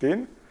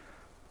 2016,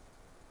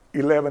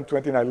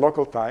 11:29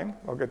 local time,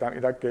 okay,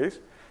 in that case.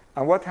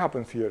 And what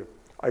happens here?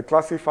 I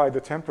classify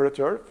the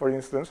temperature, for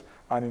instance,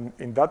 and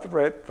in that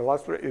red, the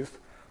last red is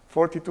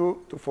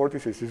 42 to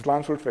 46. It's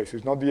land surface.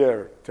 It's not the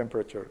air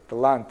temperature, the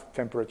land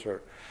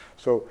temperature.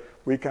 So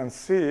we can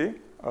see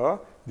the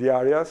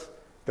areas,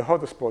 the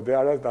hotspot, the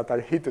areas that are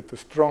heated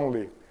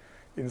strongly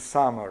in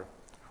summer,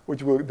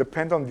 which will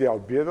depend on the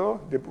albedo.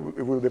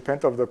 It will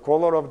depend on the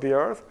color of the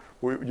Earth.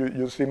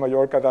 You see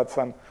Mallorca that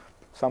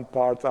some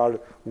parts are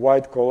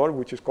white color,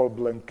 which is called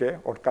blanquet,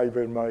 or cai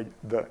vermell,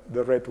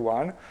 the red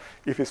one.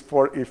 If it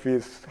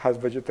has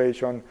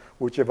vegetation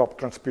which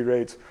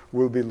evapotranspirates,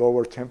 will be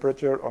lower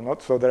temperature or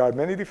not. So there are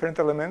many different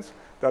elements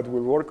that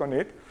will work on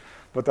it.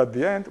 But at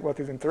the end, what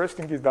is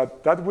interesting is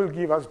that will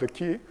give us the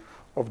key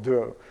of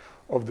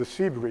the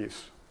sea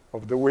breeze,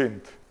 of the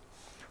wind.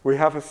 We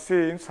have a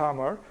sea in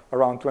summer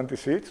around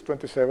 26,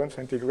 27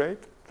 centigrade,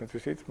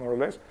 26 more or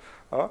less.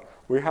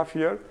 We have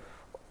here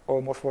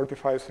almost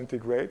 45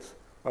 centigrades.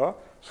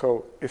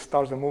 So it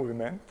starts the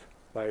movement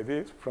like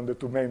this from the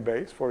two main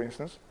bays, for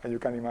instance, and you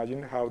can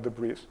imagine how the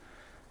breeze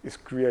is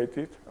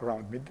created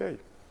around midday.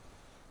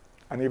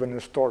 And even a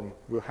storm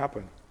will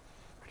happen.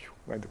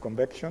 When the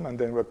convection, and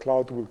then a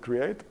cloud will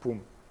create,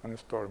 boom, and a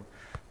storm.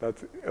 That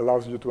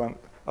allows you to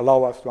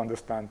allow us to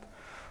understand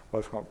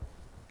what's happening.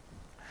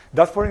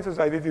 That, for instance,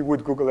 I did it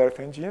with Google Earth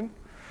Engine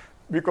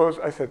because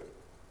I said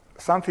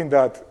something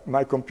that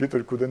my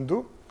computer couldn't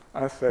do.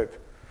 and said,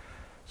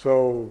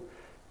 so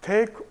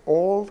take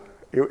all,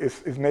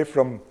 it's made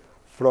from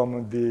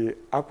the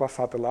aqua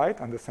satellite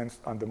and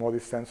the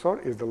MODIS sensor,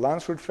 is the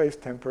land surface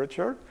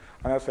temperature.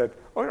 And I said,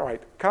 all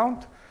right,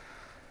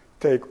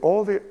 take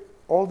all the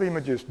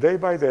images day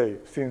by day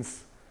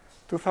since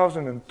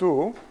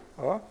 2002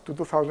 to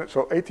 2000,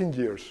 so 18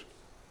 years,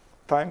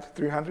 times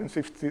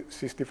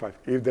 365.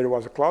 If there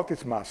was a cloud,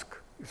 it's masked.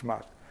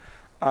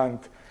 And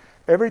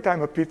every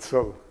time a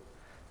pixel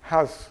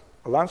has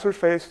a land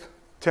surface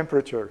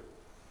temperature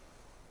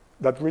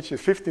that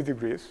reaches 50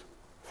 degrees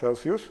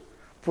Celsius,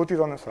 put it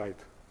on the side.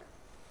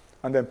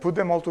 And then put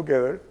them all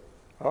together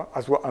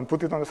as well, and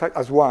put it on the side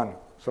as one.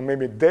 So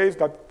maybe days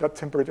that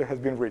temperature has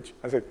been reached.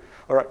 I said,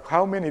 all right,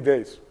 how many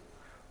days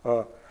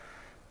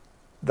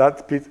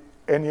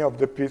any of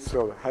the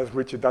pixel has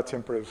reached that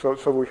temperature?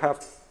 So we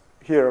have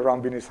here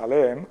around Bini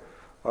Salem,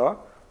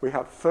 we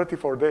have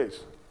 34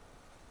 days,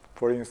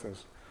 for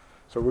instance.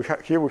 So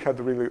here we had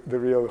the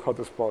real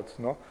hot spots,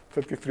 no?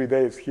 33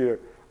 days here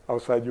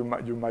outside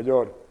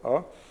Umayor.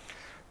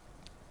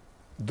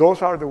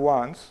 Those are the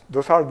ones,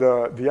 those are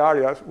the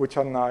areas which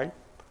at night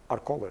are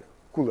colder,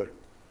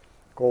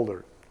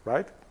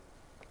 right?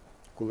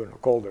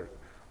 Colder.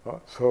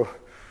 So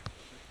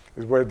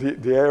it's where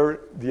the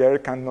air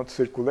cannot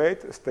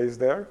circulate, it stays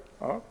there.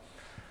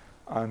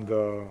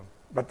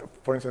 But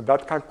for instance,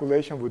 that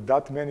calculation with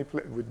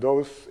with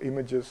those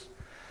images,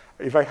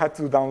 if I had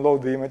to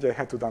download the image, I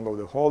had to download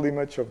the whole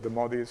image of the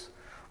MODIS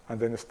and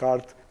then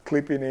start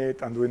clipping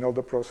it and doing all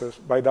the process.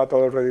 By that, I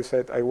already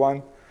said I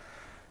want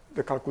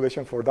the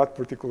calculation for that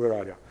particular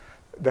area.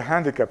 The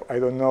handicap, I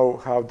don't know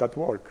how that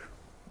works.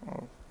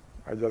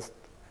 I just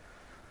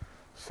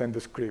send the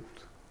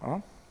script.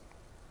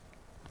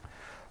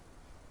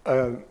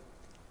 A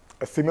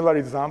similar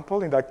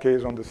example, in that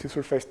case, on the sea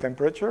surface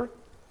temperature,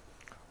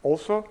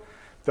 also,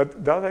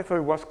 that I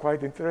thought was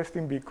quite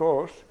interesting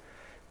because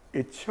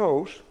it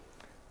shows,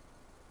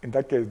 in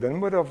that case, the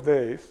number of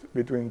days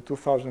between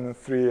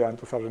 2003 and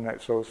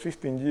 2008, so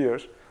 16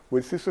 years,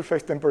 with sea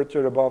surface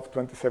temperature above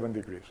 27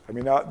 degrees. I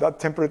mean, that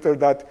temperature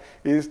that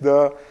is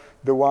the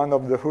one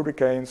of the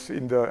hurricanes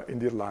in the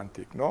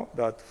Atlantic, no?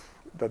 That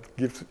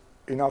gives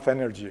enough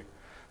energy.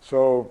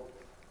 So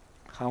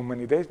how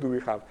many days do we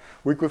have?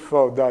 We could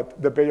thought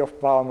that the Bay of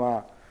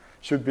Palma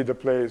should be the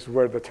place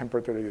where the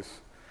temperature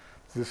is.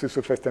 The sea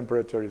surface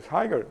temperature is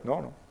higher.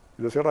 No.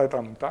 The Sierra de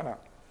Tramontana.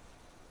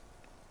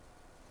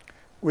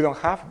 We don't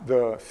have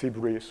the sea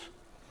breeze.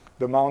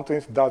 The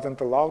mountains doesn't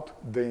allow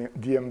the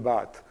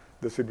embat,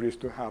 the sea breeze,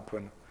 to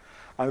happen.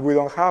 And we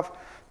don't have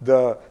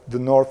the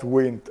north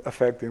wind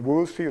affecting. We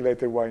will see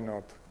later why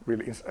not,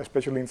 really,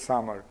 especially in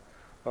summer.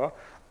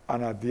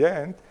 And at the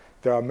end,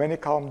 there are many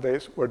calm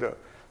days where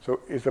so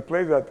it's a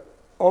place that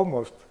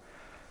almost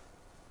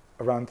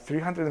around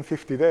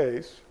 350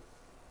 days,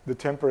 the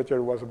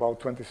temperature was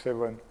about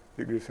 27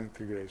 degrees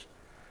centigrade.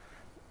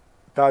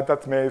 That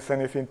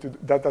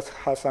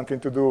has something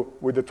to do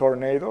with the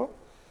tornado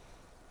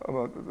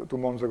 2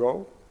 months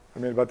ago. I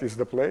mean, but it's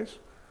the place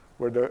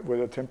where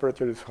the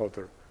temperature is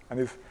hotter, and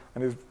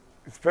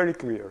it's very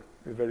clear.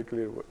 It's very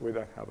clear where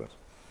that happens.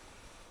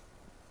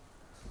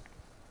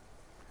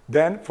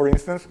 Then, for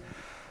instance,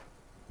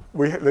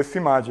 let's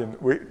imagine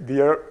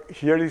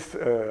here is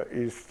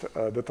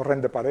the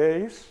Torrent de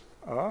Pareis,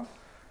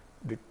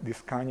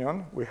 this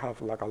canyon. We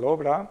have La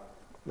Calobra,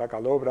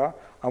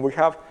 and we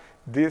have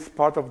this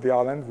part of the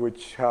island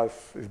which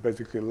is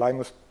basically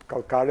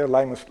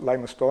calcareous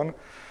limestone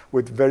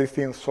with very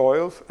thin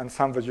soils and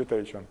some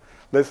vegetation.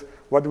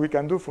 What we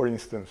can do, for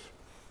instance,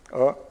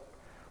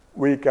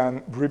 we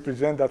can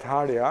represent that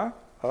area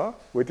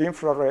with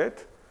infrared,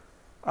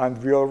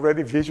 and we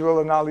already visual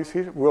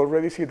analysis. We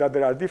already see that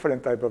there are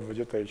different types of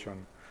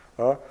vegetation,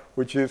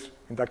 which is,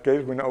 in that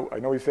case, I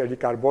know it's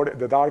Ericarborea.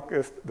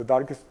 The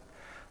darkest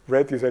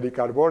red is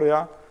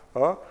Ericarborea,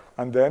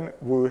 and then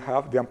we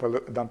have the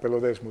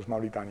Ampelodesmus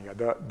mauritania,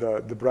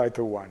 the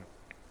brighter one.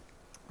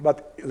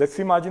 But let's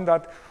imagine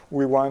that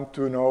we want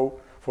to know,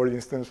 for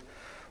instance,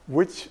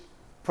 which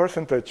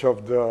percentage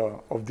of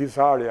this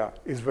area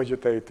is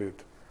vegetated.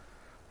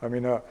 I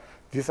mean,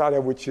 this area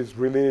which is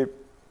really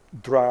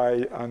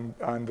dry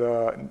and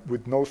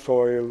with no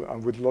soil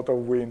and with a lot of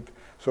wind.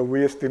 So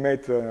we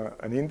estimate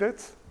an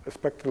index, a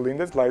spectral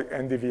index like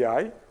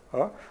NDVI,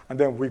 and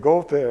then we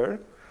go there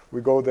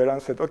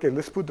and said, okay,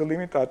 let's put the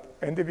limit at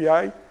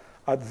NDVI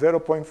at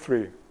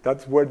 0.3.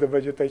 That's where the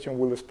vegetation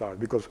will start,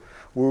 because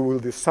we will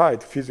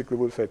decide, physically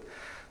we'll say,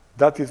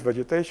 that is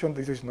vegetation,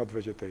 this is not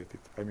vegetated.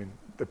 I mean,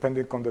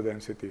 depending on the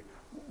density.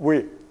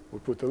 We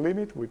put a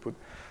limit,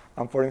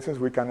 and for instance,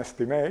 we can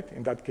estimate,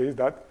 in that case,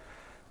 that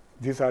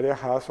this area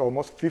has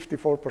almost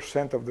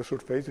 54% of the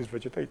surface is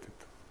vegetated.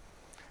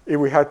 If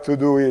we had to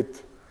do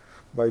it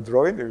by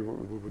drawing,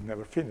 we would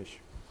never finish.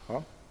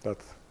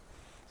 That's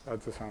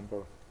a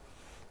sample.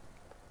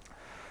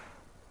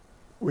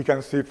 We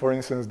can see, for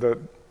instance, that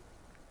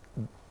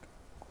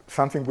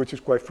something which is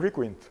quite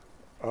frequent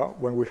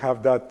when we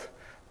have that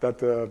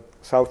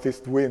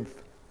southeast wind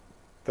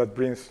that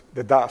brings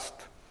the dust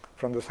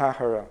from the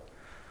Sahara.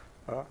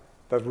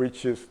 that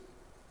reaches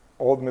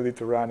all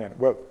Mediterranean.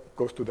 Well,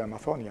 goes to the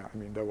Amazonia. I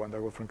mean, the one that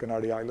goes from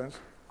Canary Islands,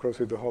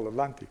 crosses the whole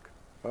Atlantic.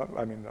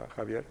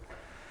 Javier.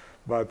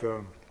 But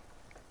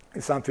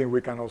it's something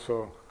we can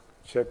also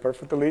check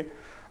perfectly.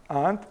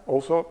 And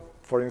also,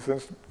 for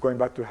instance, going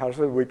back to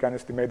Herschel, we can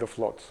estimate the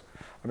floods.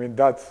 I mean,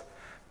 that's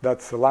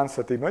a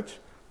Landsat image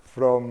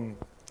from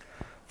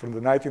the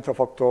 19th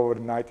of October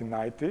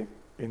 1990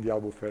 in the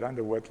Albufera, in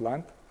the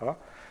wetland,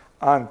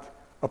 and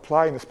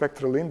applying a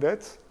spectral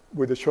index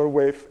with the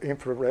shortwave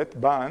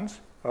infrared bands,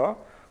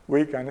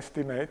 we can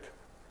estimate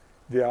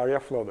the area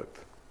flooded.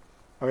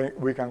 I mean,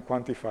 we can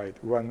quantify it.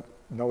 We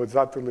know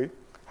exactly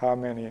how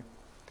many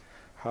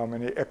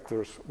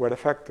hectares were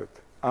affected.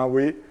 And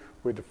we,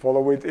 with the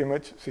follow-it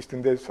image,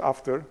 16 days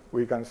after,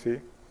 we can see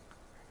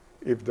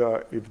if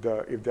the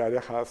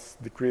area has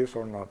decreased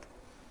or not.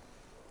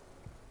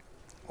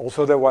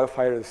 Also, the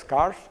wildfire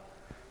scars,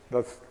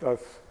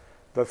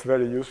 that's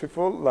very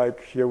useful.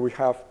 Like here we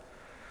have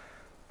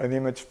an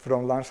image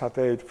from Landsat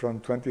 8 from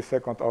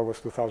 22nd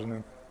August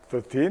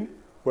 2013,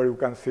 where you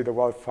can see the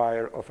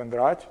wildfire of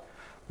Andrade.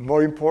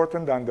 More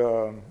important than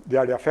the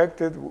area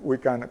affected, we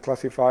can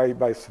classify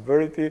by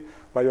severity,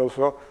 but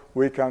also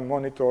we can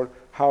monitor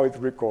how it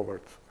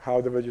recovered,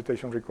 how the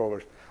vegetation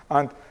recovers.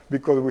 And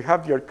because we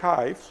have the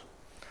archives,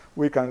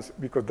 we can,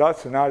 because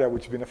that's an area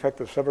which has been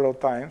affected several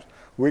times,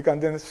 we can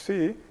then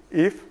see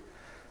if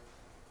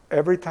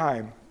every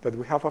time that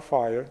we have a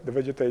fire, the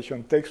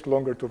vegetation takes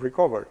longer to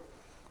recover.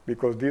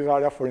 Because this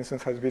area, for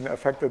instance, has been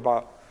affected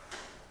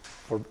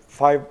for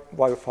 5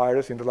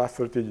 wildfires in the last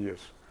 30 years.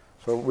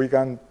 So we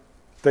can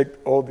take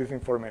all this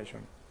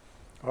information.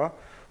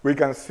 We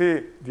can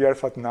see the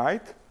Earth at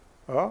night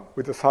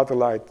with a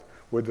satellite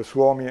with the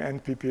Suomi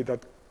NPP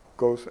that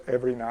goes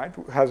every night.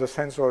 It has a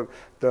sensor,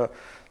 the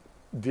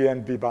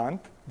DNB band,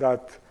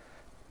 that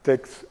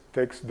takes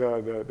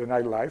the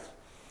night life,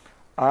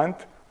 and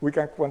we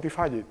can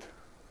quantify it.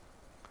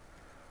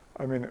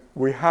 I mean,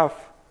 we have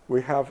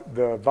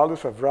the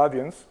values of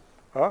radiance,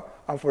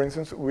 and for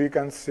instance, we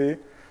can see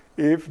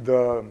if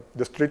the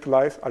street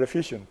lights are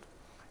efficient.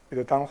 If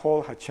the town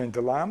hall had changed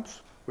the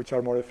lamps, which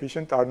are more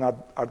efficient, are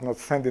not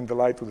sending the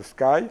light to the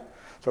sky,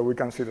 so we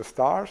can see the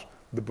stars,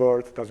 the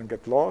bird doesn't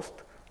get lost,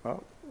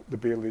 the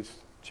bill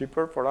is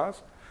cheaper for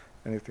us,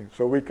 anything.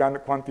 So we can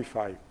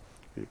quantify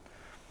it.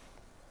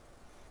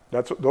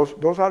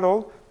 Those are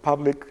all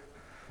public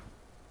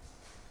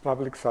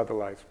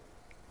satellites.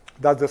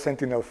 That's the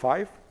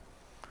Sentinel-5,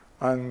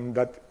 and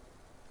that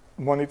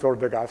monitor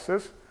the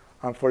gases.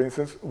 And for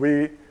instance,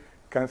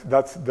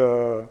 that's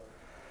the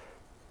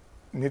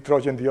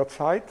nitrogen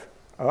dioxide,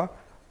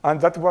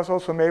 and that was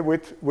also made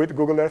with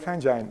Google Earth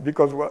Engine,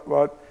 because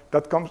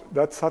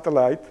that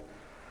satellite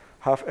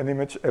have an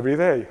image every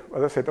day.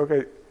 As I said,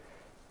 okay,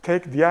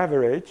 take the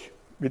average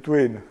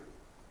between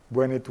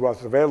when it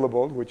was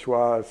available, which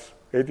was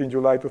 18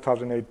 July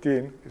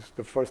 2018, is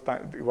the first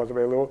time it was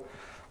available,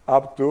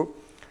 up to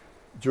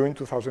June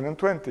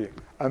 2020,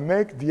 and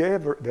make the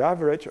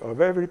average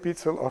of every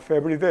pixel of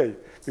every day,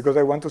 because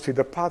I want to see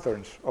the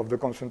patterns of the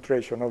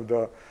concentration of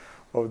the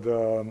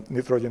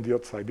nitrogen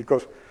dioxide,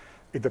 because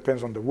it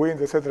depends on the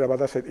wind, etc.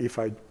 But I said, if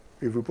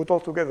we put all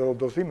together all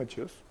those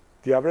images,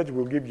 the average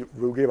will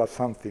give us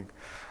something,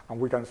 and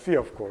we can see,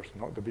 of course,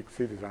 the big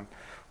cities, and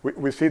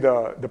we see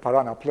the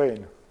Parana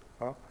plain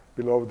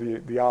below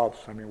the Alps.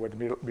 I mean, where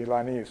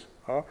Milan is.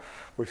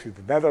 We see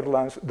the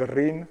Netherlands, the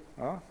Rhine,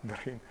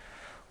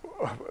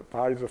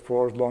 Paris, of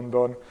course,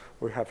 London.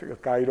 We have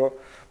Cairo.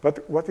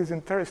 But what is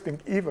interesting,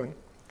 even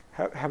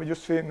have you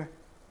seen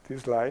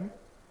this line?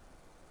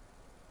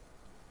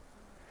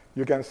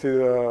 You can see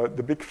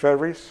the big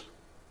ferries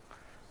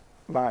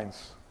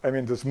lines. I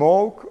mean, the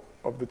smoke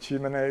of the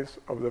chimneys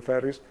of the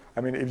ferries.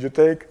 I mean, if you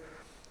take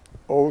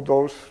all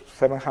those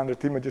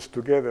 700 images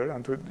together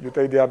and you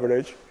take the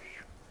average,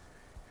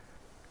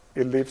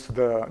 it leaves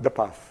the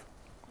path.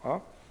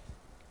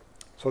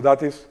 So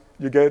that is,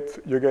 you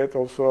get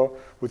also,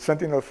 with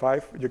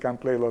Sentinel-5, you can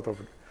play a lot of,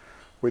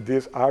 with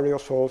these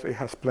aerosols, it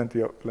has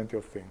plenty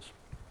of things.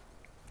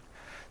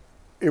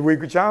 If we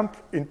jump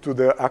into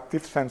the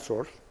active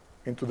sensors,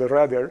 into the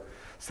radar,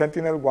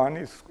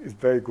 Sentinel-1 is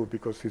very good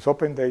because it's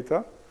open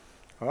data.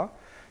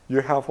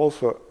 You have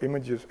also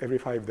images every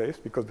 5 days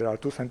because there are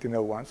 2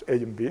 Sentinel-1s, A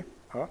and B.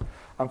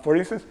 And for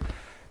instance,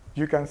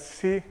 you can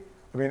see,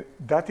 I mean,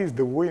 that is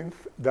the wind,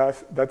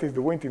 that is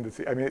the wind in the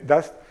sea. I mean,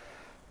 that's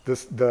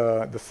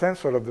the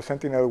sensor of the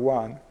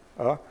Sentinel-1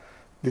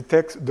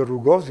 detects the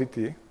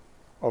rugosity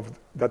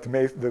that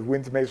the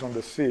wind makes on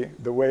the sea,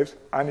 the waves,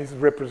 and is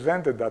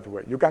represented that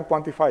way. You can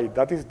quantify it.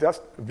 That is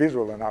just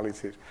visual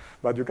analysis.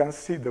 But you can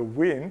see the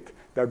wind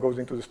that goes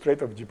into the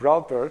Strait of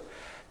Gibraltar.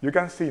 You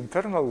can see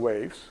internal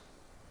waves,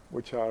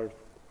 which are,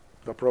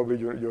 probably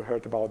you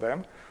heard about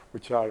them,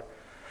 which are,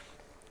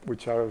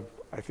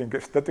 I think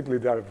aesthetically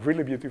they are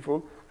really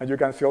beautiful. And you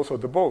can see also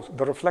the boats,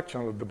 the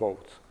reflection of the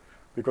boats,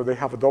 because they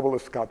have a double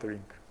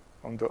scattering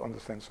on the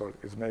sensor.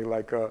 It's made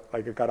like a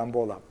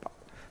carambola.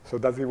 So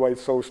that's why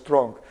it's so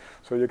strong.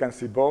 So you can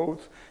see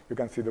boats, you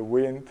can see the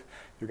wind,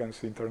 you can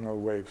see internal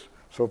waves.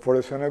 So for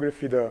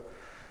oceanography,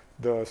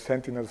 the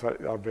sentinels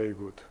are very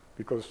good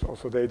because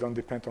also they don't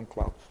depend on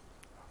clouds.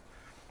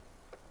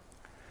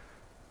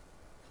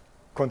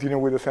 Continue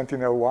with the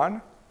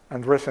Sentinel-1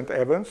 and recent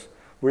events.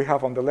 We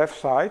have on the left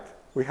side,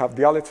 we have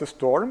the Alex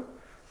storm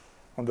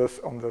on the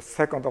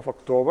 2nd of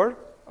October.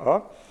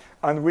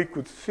 And we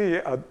could see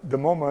at the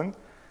moment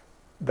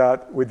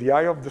that with the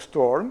eye of the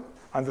storm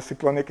and the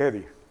cyclonic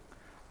eddy.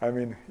 I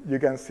mean, you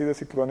can see the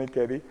cyclonic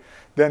eddy.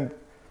 Then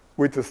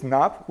with the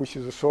SNAP, which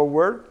is a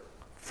software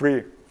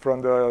free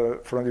from the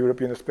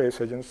European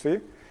Space Agency,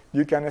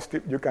 you can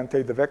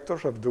take the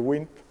vectors of the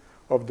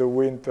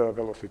wind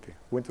velocity,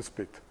 wind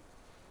speed.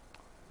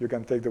 You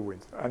can take the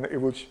wind, and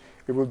it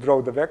will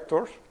draw the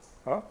vectors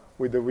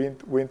with the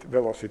wind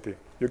velocity.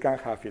 You can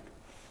have it.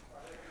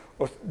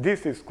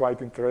 This is quite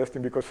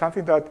interesting because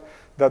something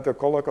that a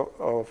colleague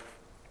of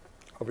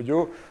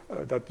you,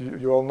 that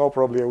you all know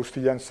probably,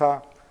 Agustí and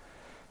SAR,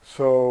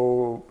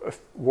 so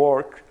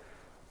work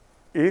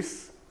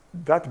is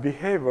that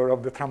behavior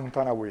of the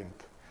Tramontana wind.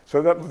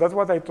 So that's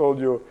what I told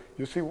you.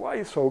 You see why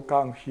it's so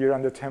calm here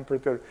and the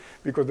temperature,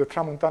 because the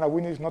Tramontana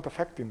wind is not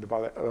affecting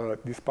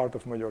this part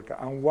of Mallorca.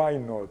 And why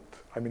not?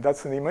 I mean,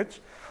 that's an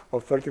image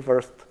of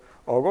 31st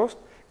August.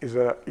 Is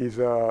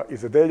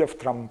a day of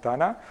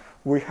Tramontana.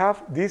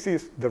 This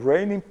is the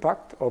rain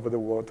impact over the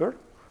water,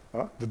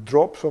 the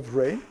drops of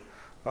rain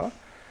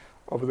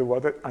over the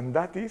water, and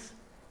that is,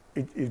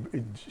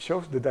 it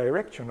shows the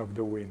direction of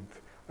the wind.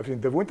 I mean,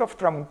 the wind of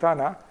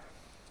Tramontana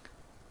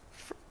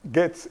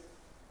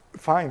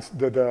finds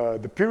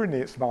the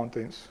Pyrenees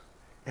mountains.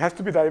 It has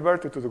to be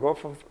diverted to the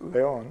Gulf of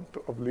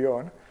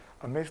Leon,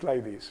 and makes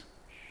like this.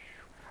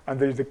 And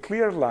there is a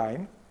clear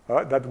line,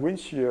 that wind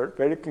shear,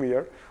 very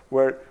clear,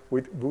 where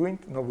with wind,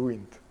 no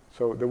wind.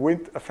 So the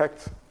wind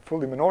affects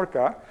fully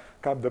Menorca,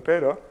 Cap de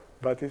Pero,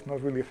 but it's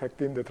not really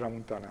affecting the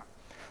Tramontana.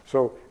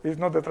 So it's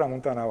not the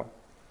Tramontana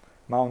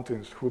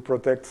mountains who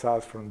protects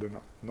us from the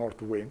north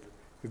wind,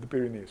 it's the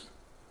Pyrenees.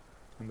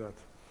 And that.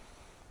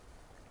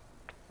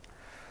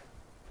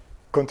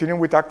 Continuing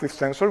with active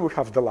sensor, we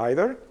have the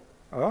LiDAR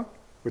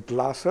with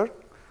laser,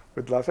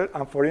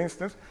 and for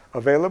instance,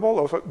 available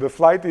also, the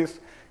flight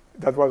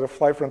that was a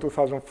flight from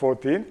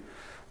 2014,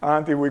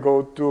 and if we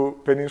go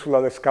to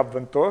Península de Cap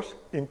Ventós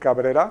in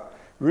Cabrera,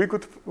 we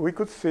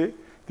could see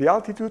the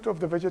altitude of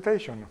the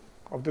vegetation,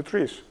 of the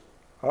trees.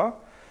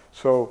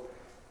 So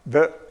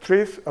the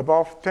trees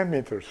above 10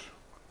 meters.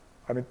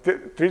 I mean,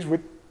 trees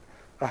with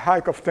a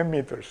height of 10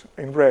 meters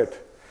in red.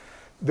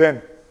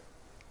 Then,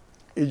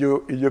 if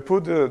you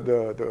put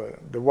the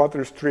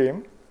water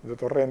stream, the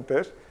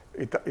torrentes,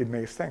 it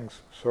makes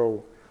sense.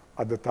 So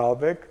at the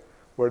Talbec,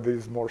 where there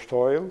is more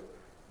soil,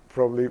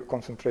 probably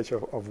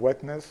concentration of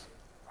wetness,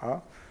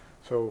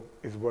 so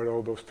it's where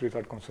all those trees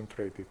are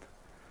concentrated.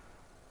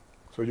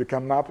 So you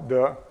can map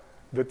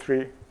the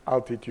tree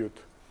altitude.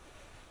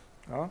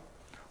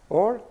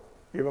 Or,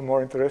 even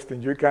more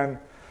interesting,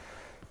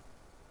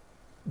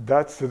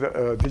 that's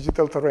the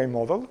digital terrain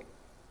model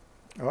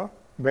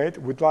made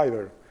with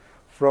LiDAR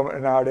from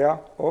an area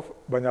of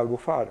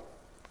Banyalbufar,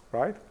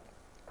 right?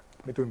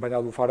 Between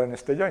Banyalbufar and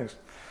Estellencs.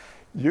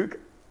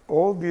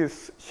 All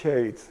these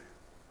shades,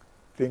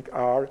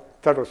 are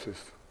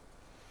terraces.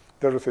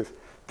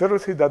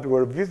 Terraces that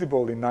were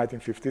visible in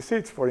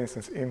 1956, for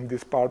instance, in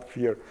this part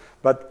here,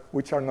 but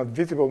which are not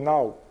visible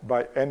now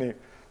by any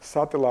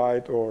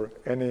satellite or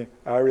any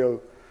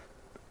aerial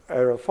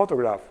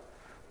photograph.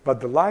 But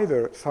the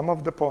LiDAR, some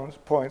of the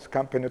points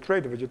can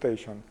penetrate the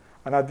vegetation,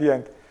 and at the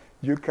end,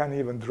 you can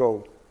even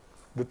draw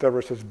the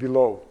terraces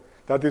below.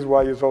 That is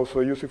why it's also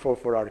useful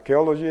for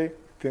archaeology,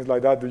 things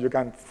like that. You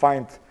can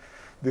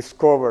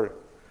discover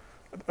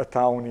a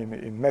town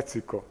in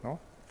Mexico, no?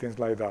 Things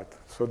like that.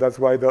 So that's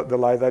why the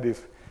LiDAR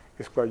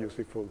is quite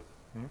useful.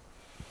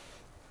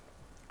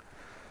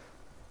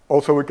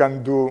 Also, we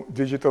can do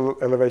digital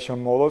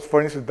elevation models.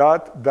 For instance,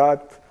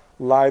 that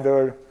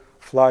LiDAR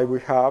flight we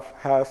have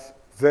has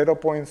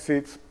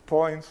 0.6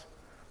 points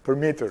per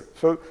meter.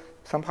 So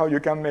somehow you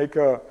can make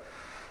a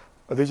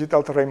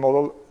digital terrain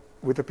model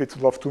with a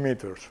pixel of 2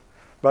 meters.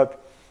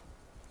 But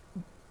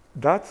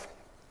that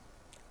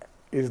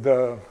is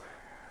the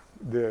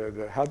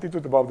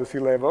altitude above the sea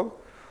level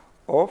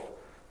of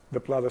the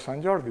Pla de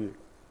Sant Jordi,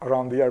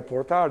 around the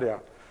airport area.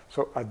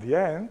 So at the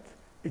end,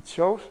 it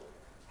shows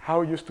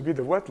how it used to be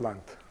the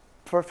wetland,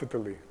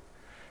 perfectly.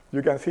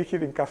 You can see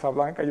here in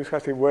Casablanca, you can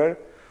see where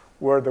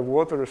the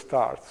water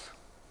starts,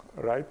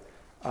 right?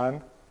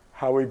 And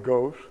how it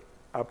goes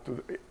up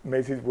to,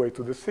 makes its way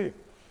to the sea.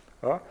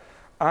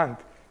 And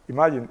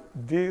imagine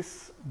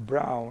this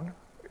brown,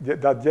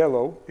 that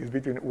yellow is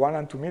between 1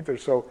 and 2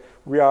 meters, so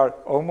we are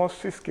almost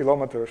 6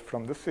 kilometers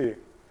from the sea.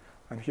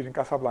 And here in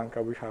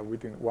Casablanca, we have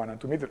within 1 and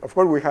 2 meters. Of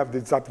course, we have the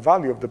exact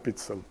value of the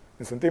pixel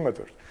in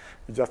centimeters.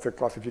 It's just a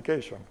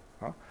classification.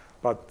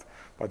 But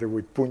if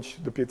we punch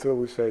the pixel,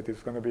 we say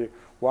it's going to be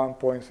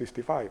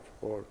 1.65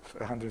 or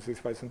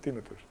 165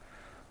 centimeters.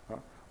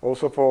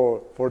 Also,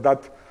 for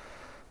that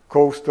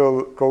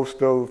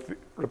coastal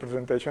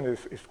representation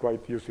is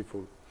quite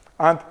useful.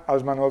 And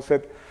as Manuel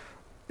said,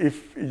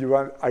 if you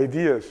want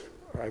ideas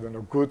I don't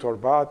know, good or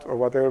bad or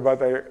whatever, but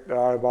there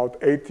are about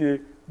 80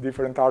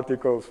 different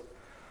articles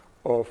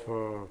of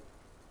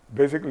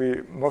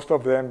basically most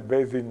of them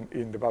based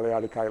in the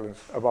Balearic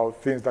Islands about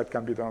things that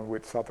can be done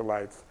with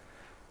satellites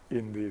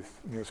in this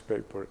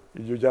newspaper.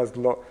 You just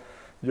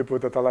you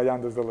put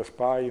Atalayandès de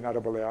l'Espai in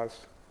Arab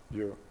Balears,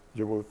 you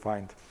will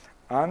find.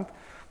 And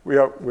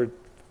we're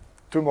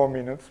 2 more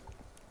minutes,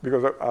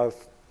 because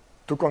as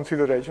 2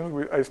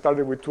 considerations, I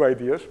started with 2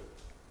 ideas,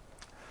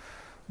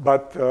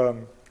 but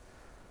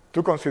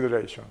 2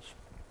 considerations.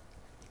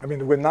 I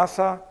mean, when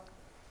NASA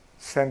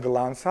sent the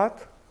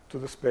Landsat to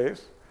the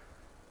space,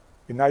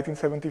 in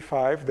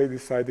 1975, they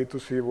decided to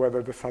see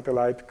whether the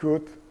satellite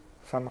could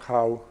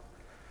somehow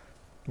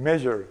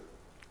measure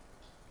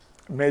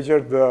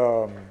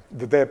the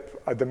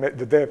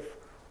depth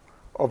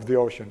of the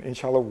ocean in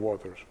shallow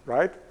waters,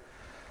 right?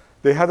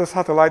 They had a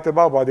satellite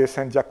above, but they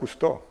sent Jacques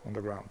Cousteau on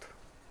the ground.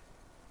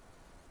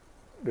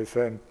 They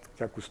sent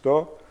Jacques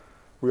Cousteau.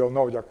 We all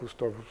know Jacques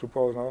Cousteau,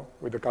 suppose, no?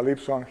 With the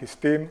Calypso and his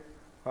team,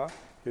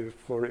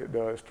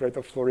 the Strait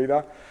of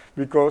Florida,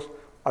 because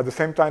at the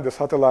same time the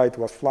satellite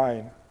was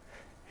flying,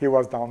 he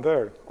was down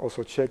there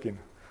also checking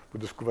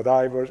with the scuba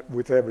divers,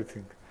 with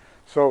everything.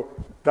 So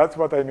that's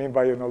what I mean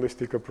by an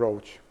holistic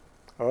approach.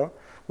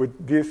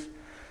 With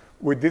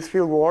this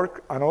field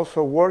work and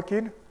also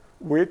working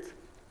with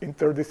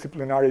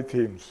interdisciplinary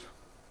teams.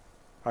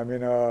 I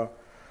mean,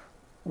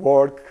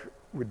 work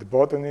with the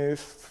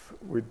botanists,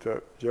 with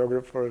the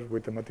geographers,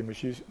 with the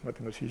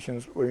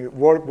mathematicians. We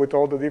work with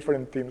all the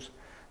different teams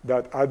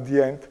that at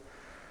the end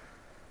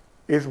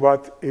is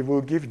what it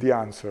will give the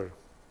answer.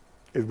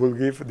 It will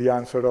give the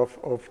answer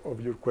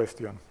of your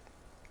question.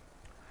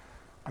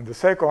 And the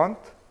second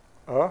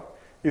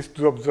is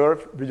to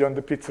observe beyond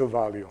the pixel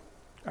value.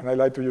 And I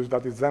like to use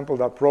that example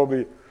that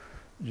probably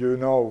you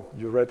know,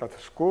 you read at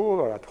school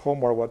or at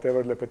home or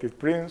whatever, Le Petit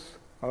Prince.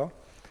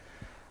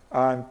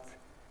 And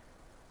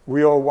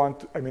we all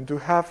want, to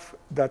have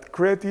that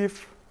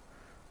creative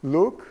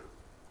look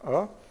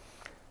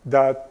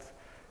that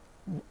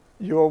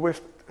you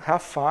always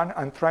have fun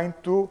and trying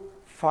to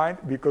find,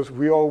 because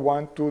we all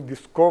want to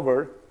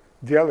discover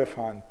the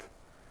elephant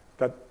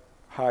that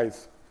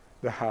hides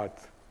the hat.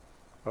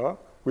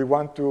 We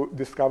want to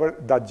discover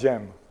that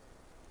gem.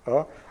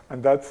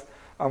 And that's,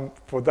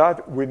 for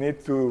that, we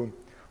need to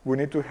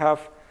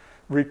have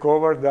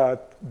recovered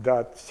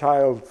that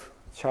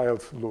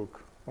child's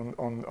look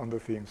on the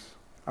things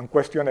and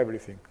question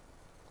everything.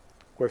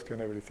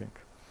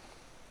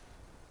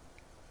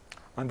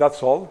 And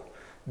that's all.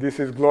 This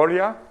is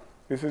Gloria.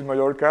 This is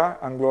Mallorca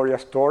and Gloria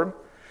storm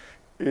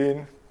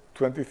in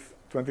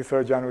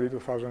 23rd January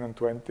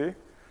 2020.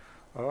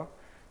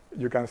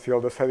 You can see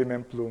all the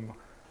sediment plume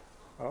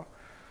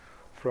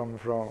from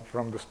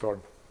the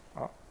storm.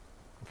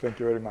 Thank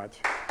you very much.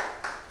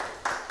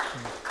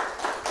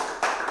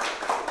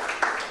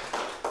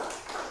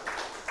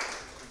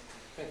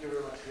 Thank you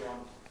very much,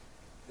 Joan.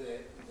 The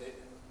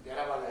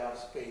Arab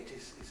Balears page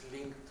is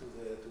linked to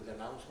the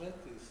announcement.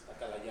 It's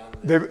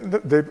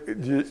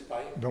Atalayandès.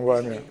 Don't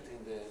worry.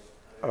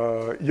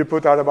 You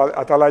put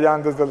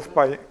Atalayandès del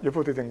Spy. You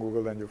put it in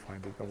Google and you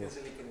find it. There's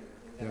a link in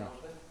the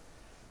announcement.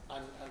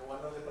 And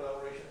one of the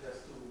collaborations,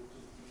 just to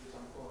give you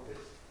some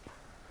context,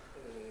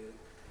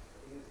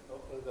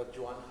 that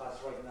Joan has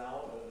right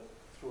now with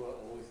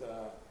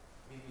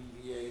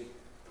BBVA,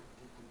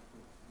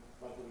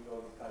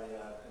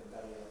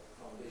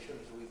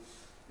 Foundations, with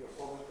your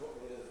former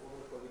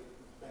colleague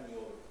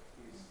Daniel.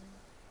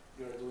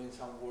 You're doing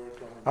some work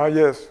on.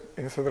 Yes,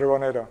 in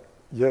Cedregonera.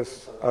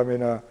 Yes,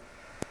 yeah.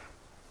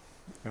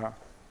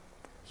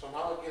 So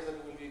now I guess there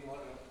will be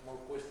more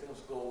questions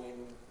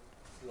going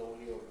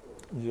slowly or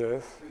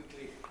yes.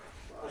 quickly.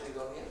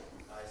 Posidonia?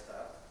 I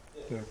start.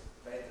 Yeah.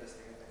 Very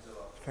interesting. Thanks a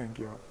lot. Thank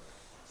you.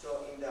 So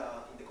in the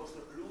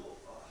coastal blue,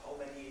 how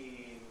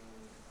many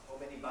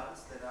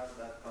bands there are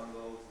that can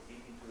go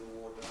deep into the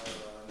water,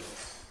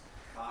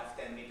 5,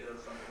 10 meters or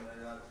something like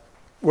that?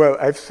 Well,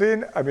 I've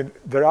seen.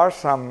 There are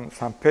some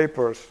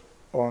papers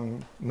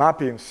on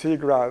mapping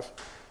seagrass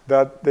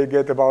that they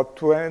get about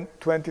 20,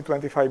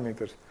 25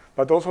 meters.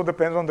 But also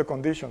depends on the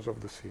conditions of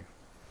the sea.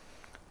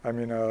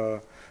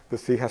 The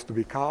sea has to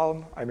be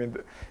calm.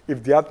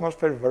 If the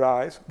atmosphere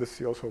varies, the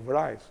sea also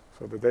varies.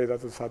 So the day that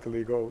the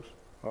satellite goes,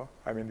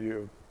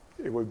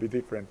 it will be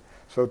different.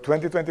 So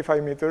 20,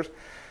 25 meters,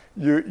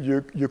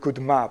 you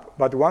could map.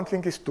 But one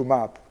thing is to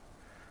map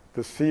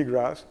the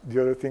seagrass.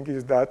 The other thing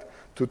is that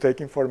to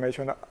take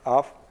information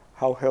of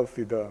how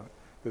healthy the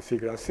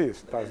seagrass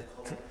is. How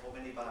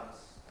many bands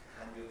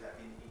can you have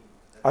in?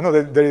 I know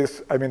that there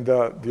is.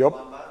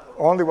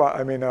 Only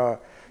one.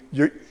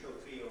 You show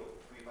 3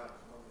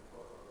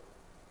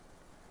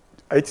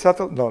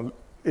 bands.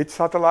 Each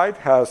satellite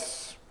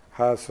has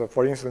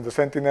for instance, the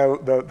Sentinel,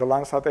 the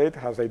Landsat 8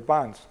 has 8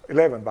 bands,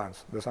 11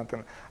 bands, the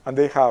Sentinel. And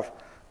they have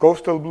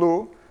coastal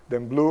blue,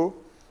 then blue,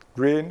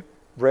 green,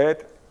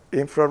 red,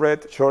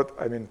 infrared,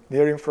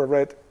 near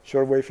infrared,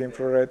 shortwave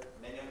infrared.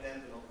 Many of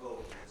them do not go.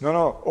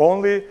 No,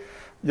 only,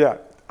 yeah,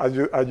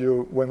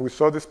 when we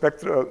saw the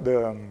spectral,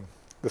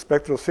 the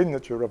spectral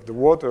signature of the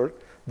water,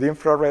 the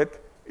infrared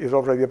is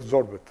already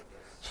absorbed.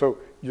 So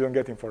you don't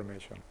get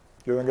information.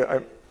 You don't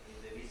get.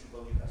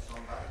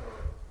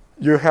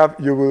 You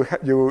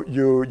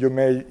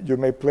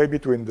may play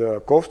between the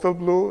coastal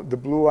blue, the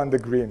blue, and the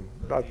green.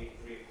 That,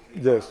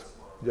 yes,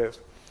 yes.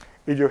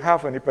 If you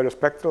have an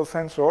hyperspectral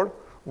sensor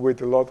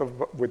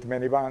with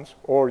many bands,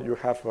 or you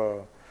have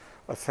a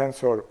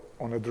sensor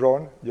on a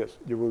drone, yes,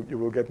 you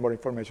will get more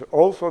information.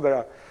 Also,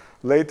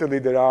 lately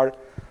there are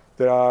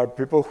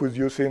people who's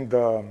using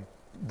the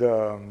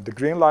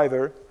green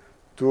LiDAR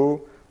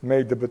to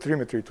make the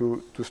bathymetry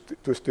to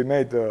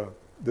estimate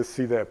the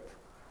sea depth.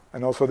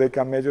 And also they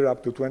can measure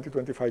up to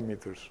 20-25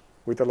 meters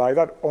with a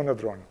LiDAR on a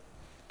drone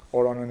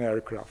or on an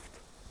aircraft.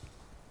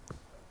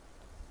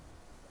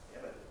 Yeah,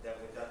 but then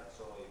with that,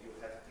 so you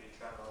have 3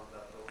 channels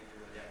that will give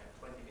you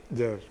 20 meters.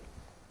 Yes.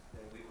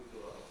 Then we could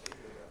do a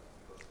figure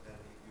because then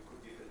you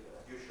could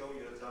you show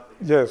your example.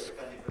 Yes. You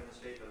can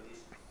differentiate at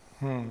least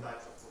 2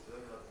 types of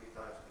Poseidon or 3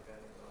 types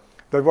depending on.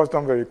 That was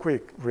done very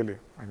quick, really.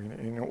 I mean,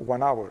 in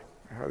 1 hour.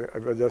 I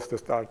just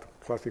start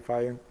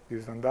classifying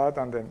this and that,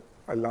 and then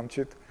I launch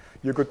it.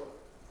 You could.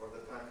 For the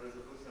time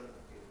resolution,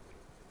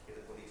 the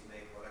colleagues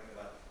may correct me,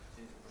 but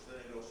since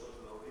Poseidon goes so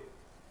slowly,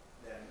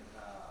 then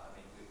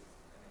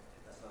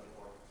that's not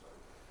important. So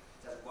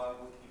just 1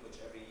 good image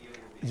every year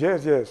would be.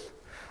 Yes, yes.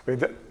 I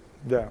mean,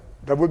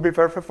 that would be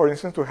perfect, for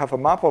instance, to have a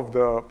map of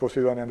the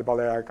Poseidon and the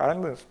Balearic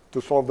Islands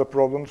to solve the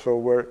problem, so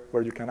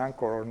where you can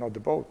anchor or not the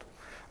boat.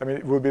 I mean,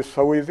 it would be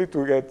so easy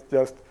to get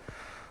just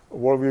a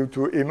World View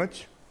 2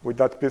 image with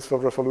that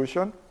pixel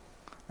resolution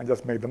and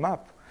just make the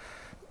map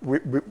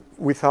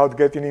without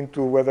getting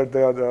into whether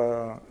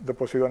the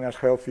Poseidon is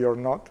healthy or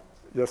not,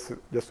 just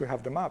to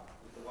have the map.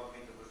 With the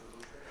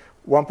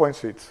 1 meter resolution?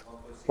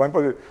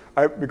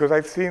 1.6. Because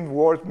I've seen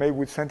work made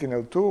with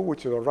Sentinel-2,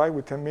 which is all right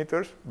with 10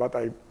 meters, but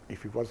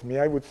if it was me,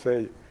 I would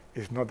say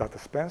it's not that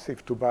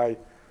expensive to buy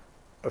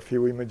a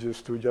few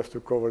images just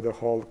to cover the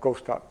whole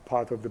coastal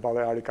part of the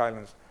Balearic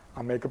Islands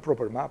and make a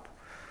proper map.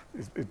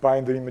 It's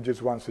buying the images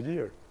once a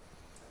year.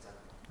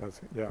 That's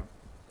it, yeah,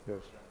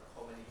 yes.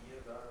 How many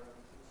years are?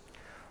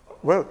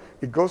 Well,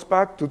 it goes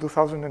back to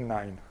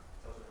 2009.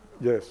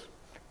 Yes,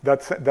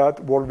 that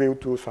World View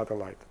 2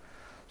 satellite.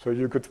 So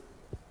you could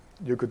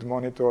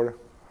monitor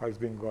how it's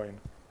been going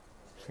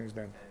since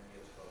then.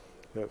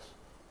 Yes.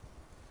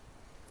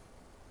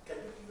 Can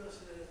you give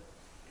us,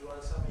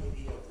 Joan, some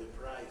idea of the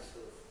price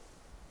of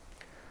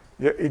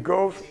Yeah, it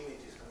goes. these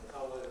images and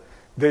how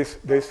The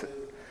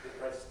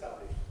price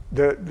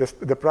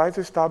established? The price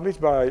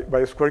established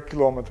by square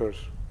kilometers.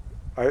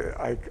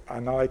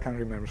 Now I can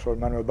remember, sorry,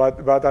 Manuel.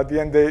 But at the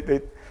end,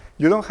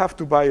 you don't have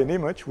to buy an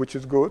image, which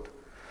is good.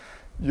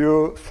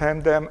 You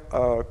send them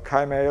a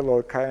KML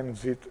or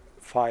KMZ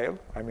file,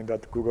 I mean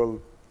that Google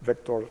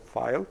vector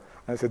file,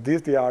 and say, this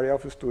is the area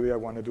of the study I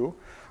want to do.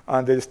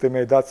 And they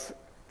estimate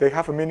they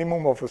have a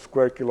minimum of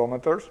square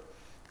kilometers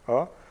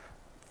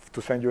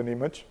to send you an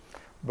image.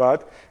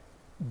 But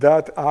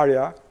that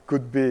area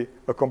could be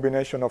a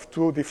combination of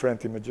 2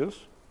 different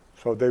images.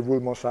 So they will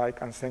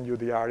mosaic and send you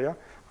the area,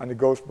 and it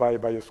goes by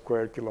a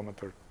square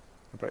kilometer.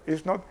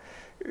 It's not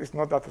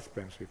that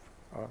expensive.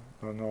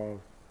 No,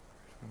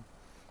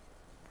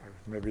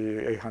 maybe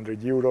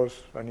 800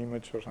 euros an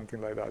image or something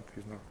like that.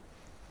 It's not.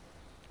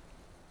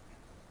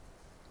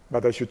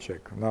 But I should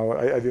check. No,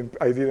 I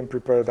didn't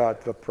prepare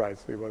that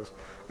price. It was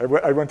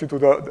I went into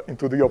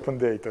the open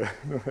data.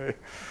 Because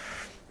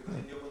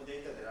in the open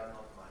data there are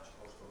not much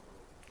cost of.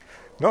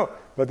 No,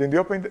 but in the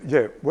open,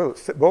 well,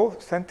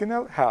 both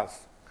Sentinel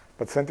has.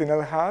 But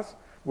Sentinel has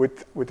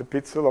with a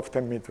pixel of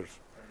 10 meters.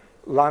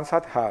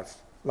 Landsat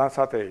has,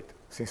 Landsat 8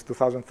 since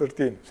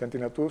 2013,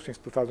 Sentinel-2 since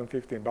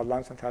 2015, but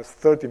Landsat has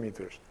 30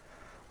 meters,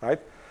 right?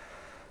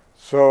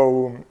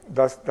 So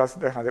that's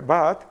the,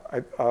 but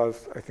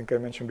as I think I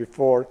mentioned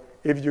before,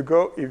 if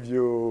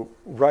you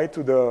write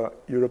to the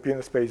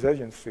European Space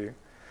Agency,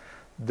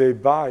 they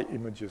buy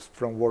images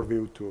from World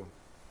View 2,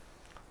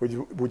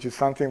 which is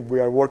something we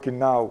are working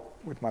now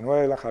with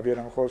Manuela, Javier,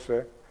 and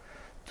Jose,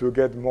 to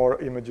get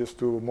more images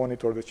to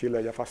monitor the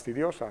Chilea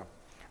fastidiosa.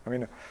 I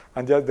mean,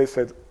 and yet they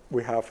said,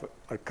 we have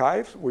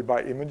archives, we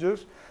buy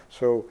images,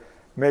 so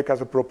make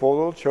us a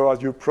proposal, show us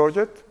your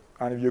project,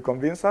 and if you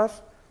convince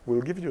us,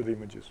 we'll give you the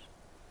images.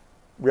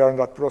 We are in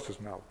that process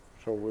now,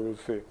 so we will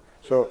see.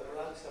 So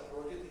it's a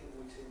project in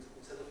which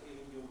instead of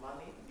giving you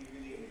money, give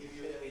you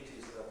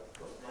images.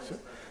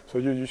 So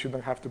you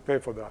shouldn't have to pay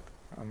for that.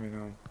 I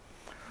mean,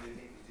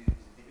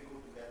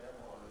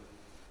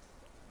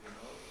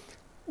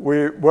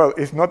 well,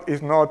 it's not.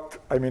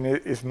 I mean,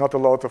 it's not a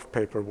lot of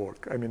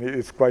paperwork. I mean,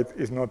 it's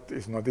not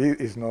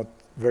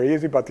very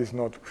easy, but it's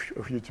not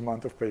a huge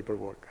amount of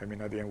paperwork. I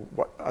mean, at the end,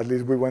 at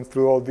least we went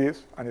through all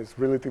this, and it's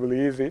relatively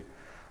easy.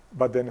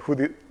 But then, who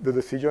did the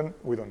decision?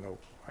 We don't know.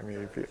 I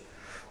mean,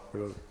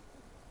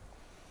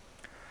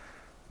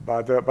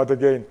 but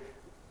again,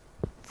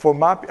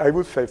 I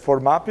would say for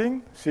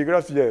mapping,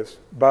 seagrass, yes,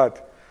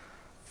 but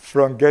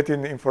from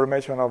getting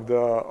information of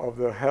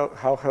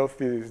how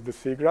healthy is the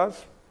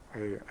seagrass,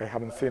 I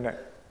haven't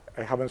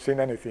seen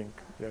anything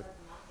yet.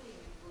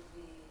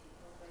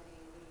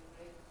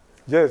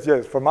 Yes,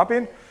 yes. For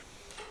mapping,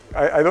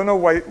 I don't know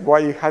why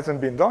it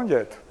hasn't been done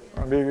yet,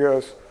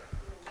 because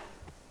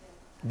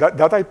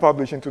that I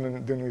published into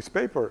the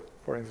newspaper,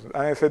 for instance.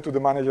 And I said to the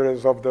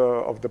managers of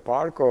the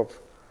park of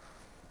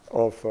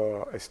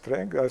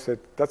Strength, I said,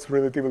 that's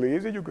relatively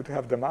easy. You could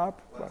have the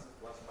map.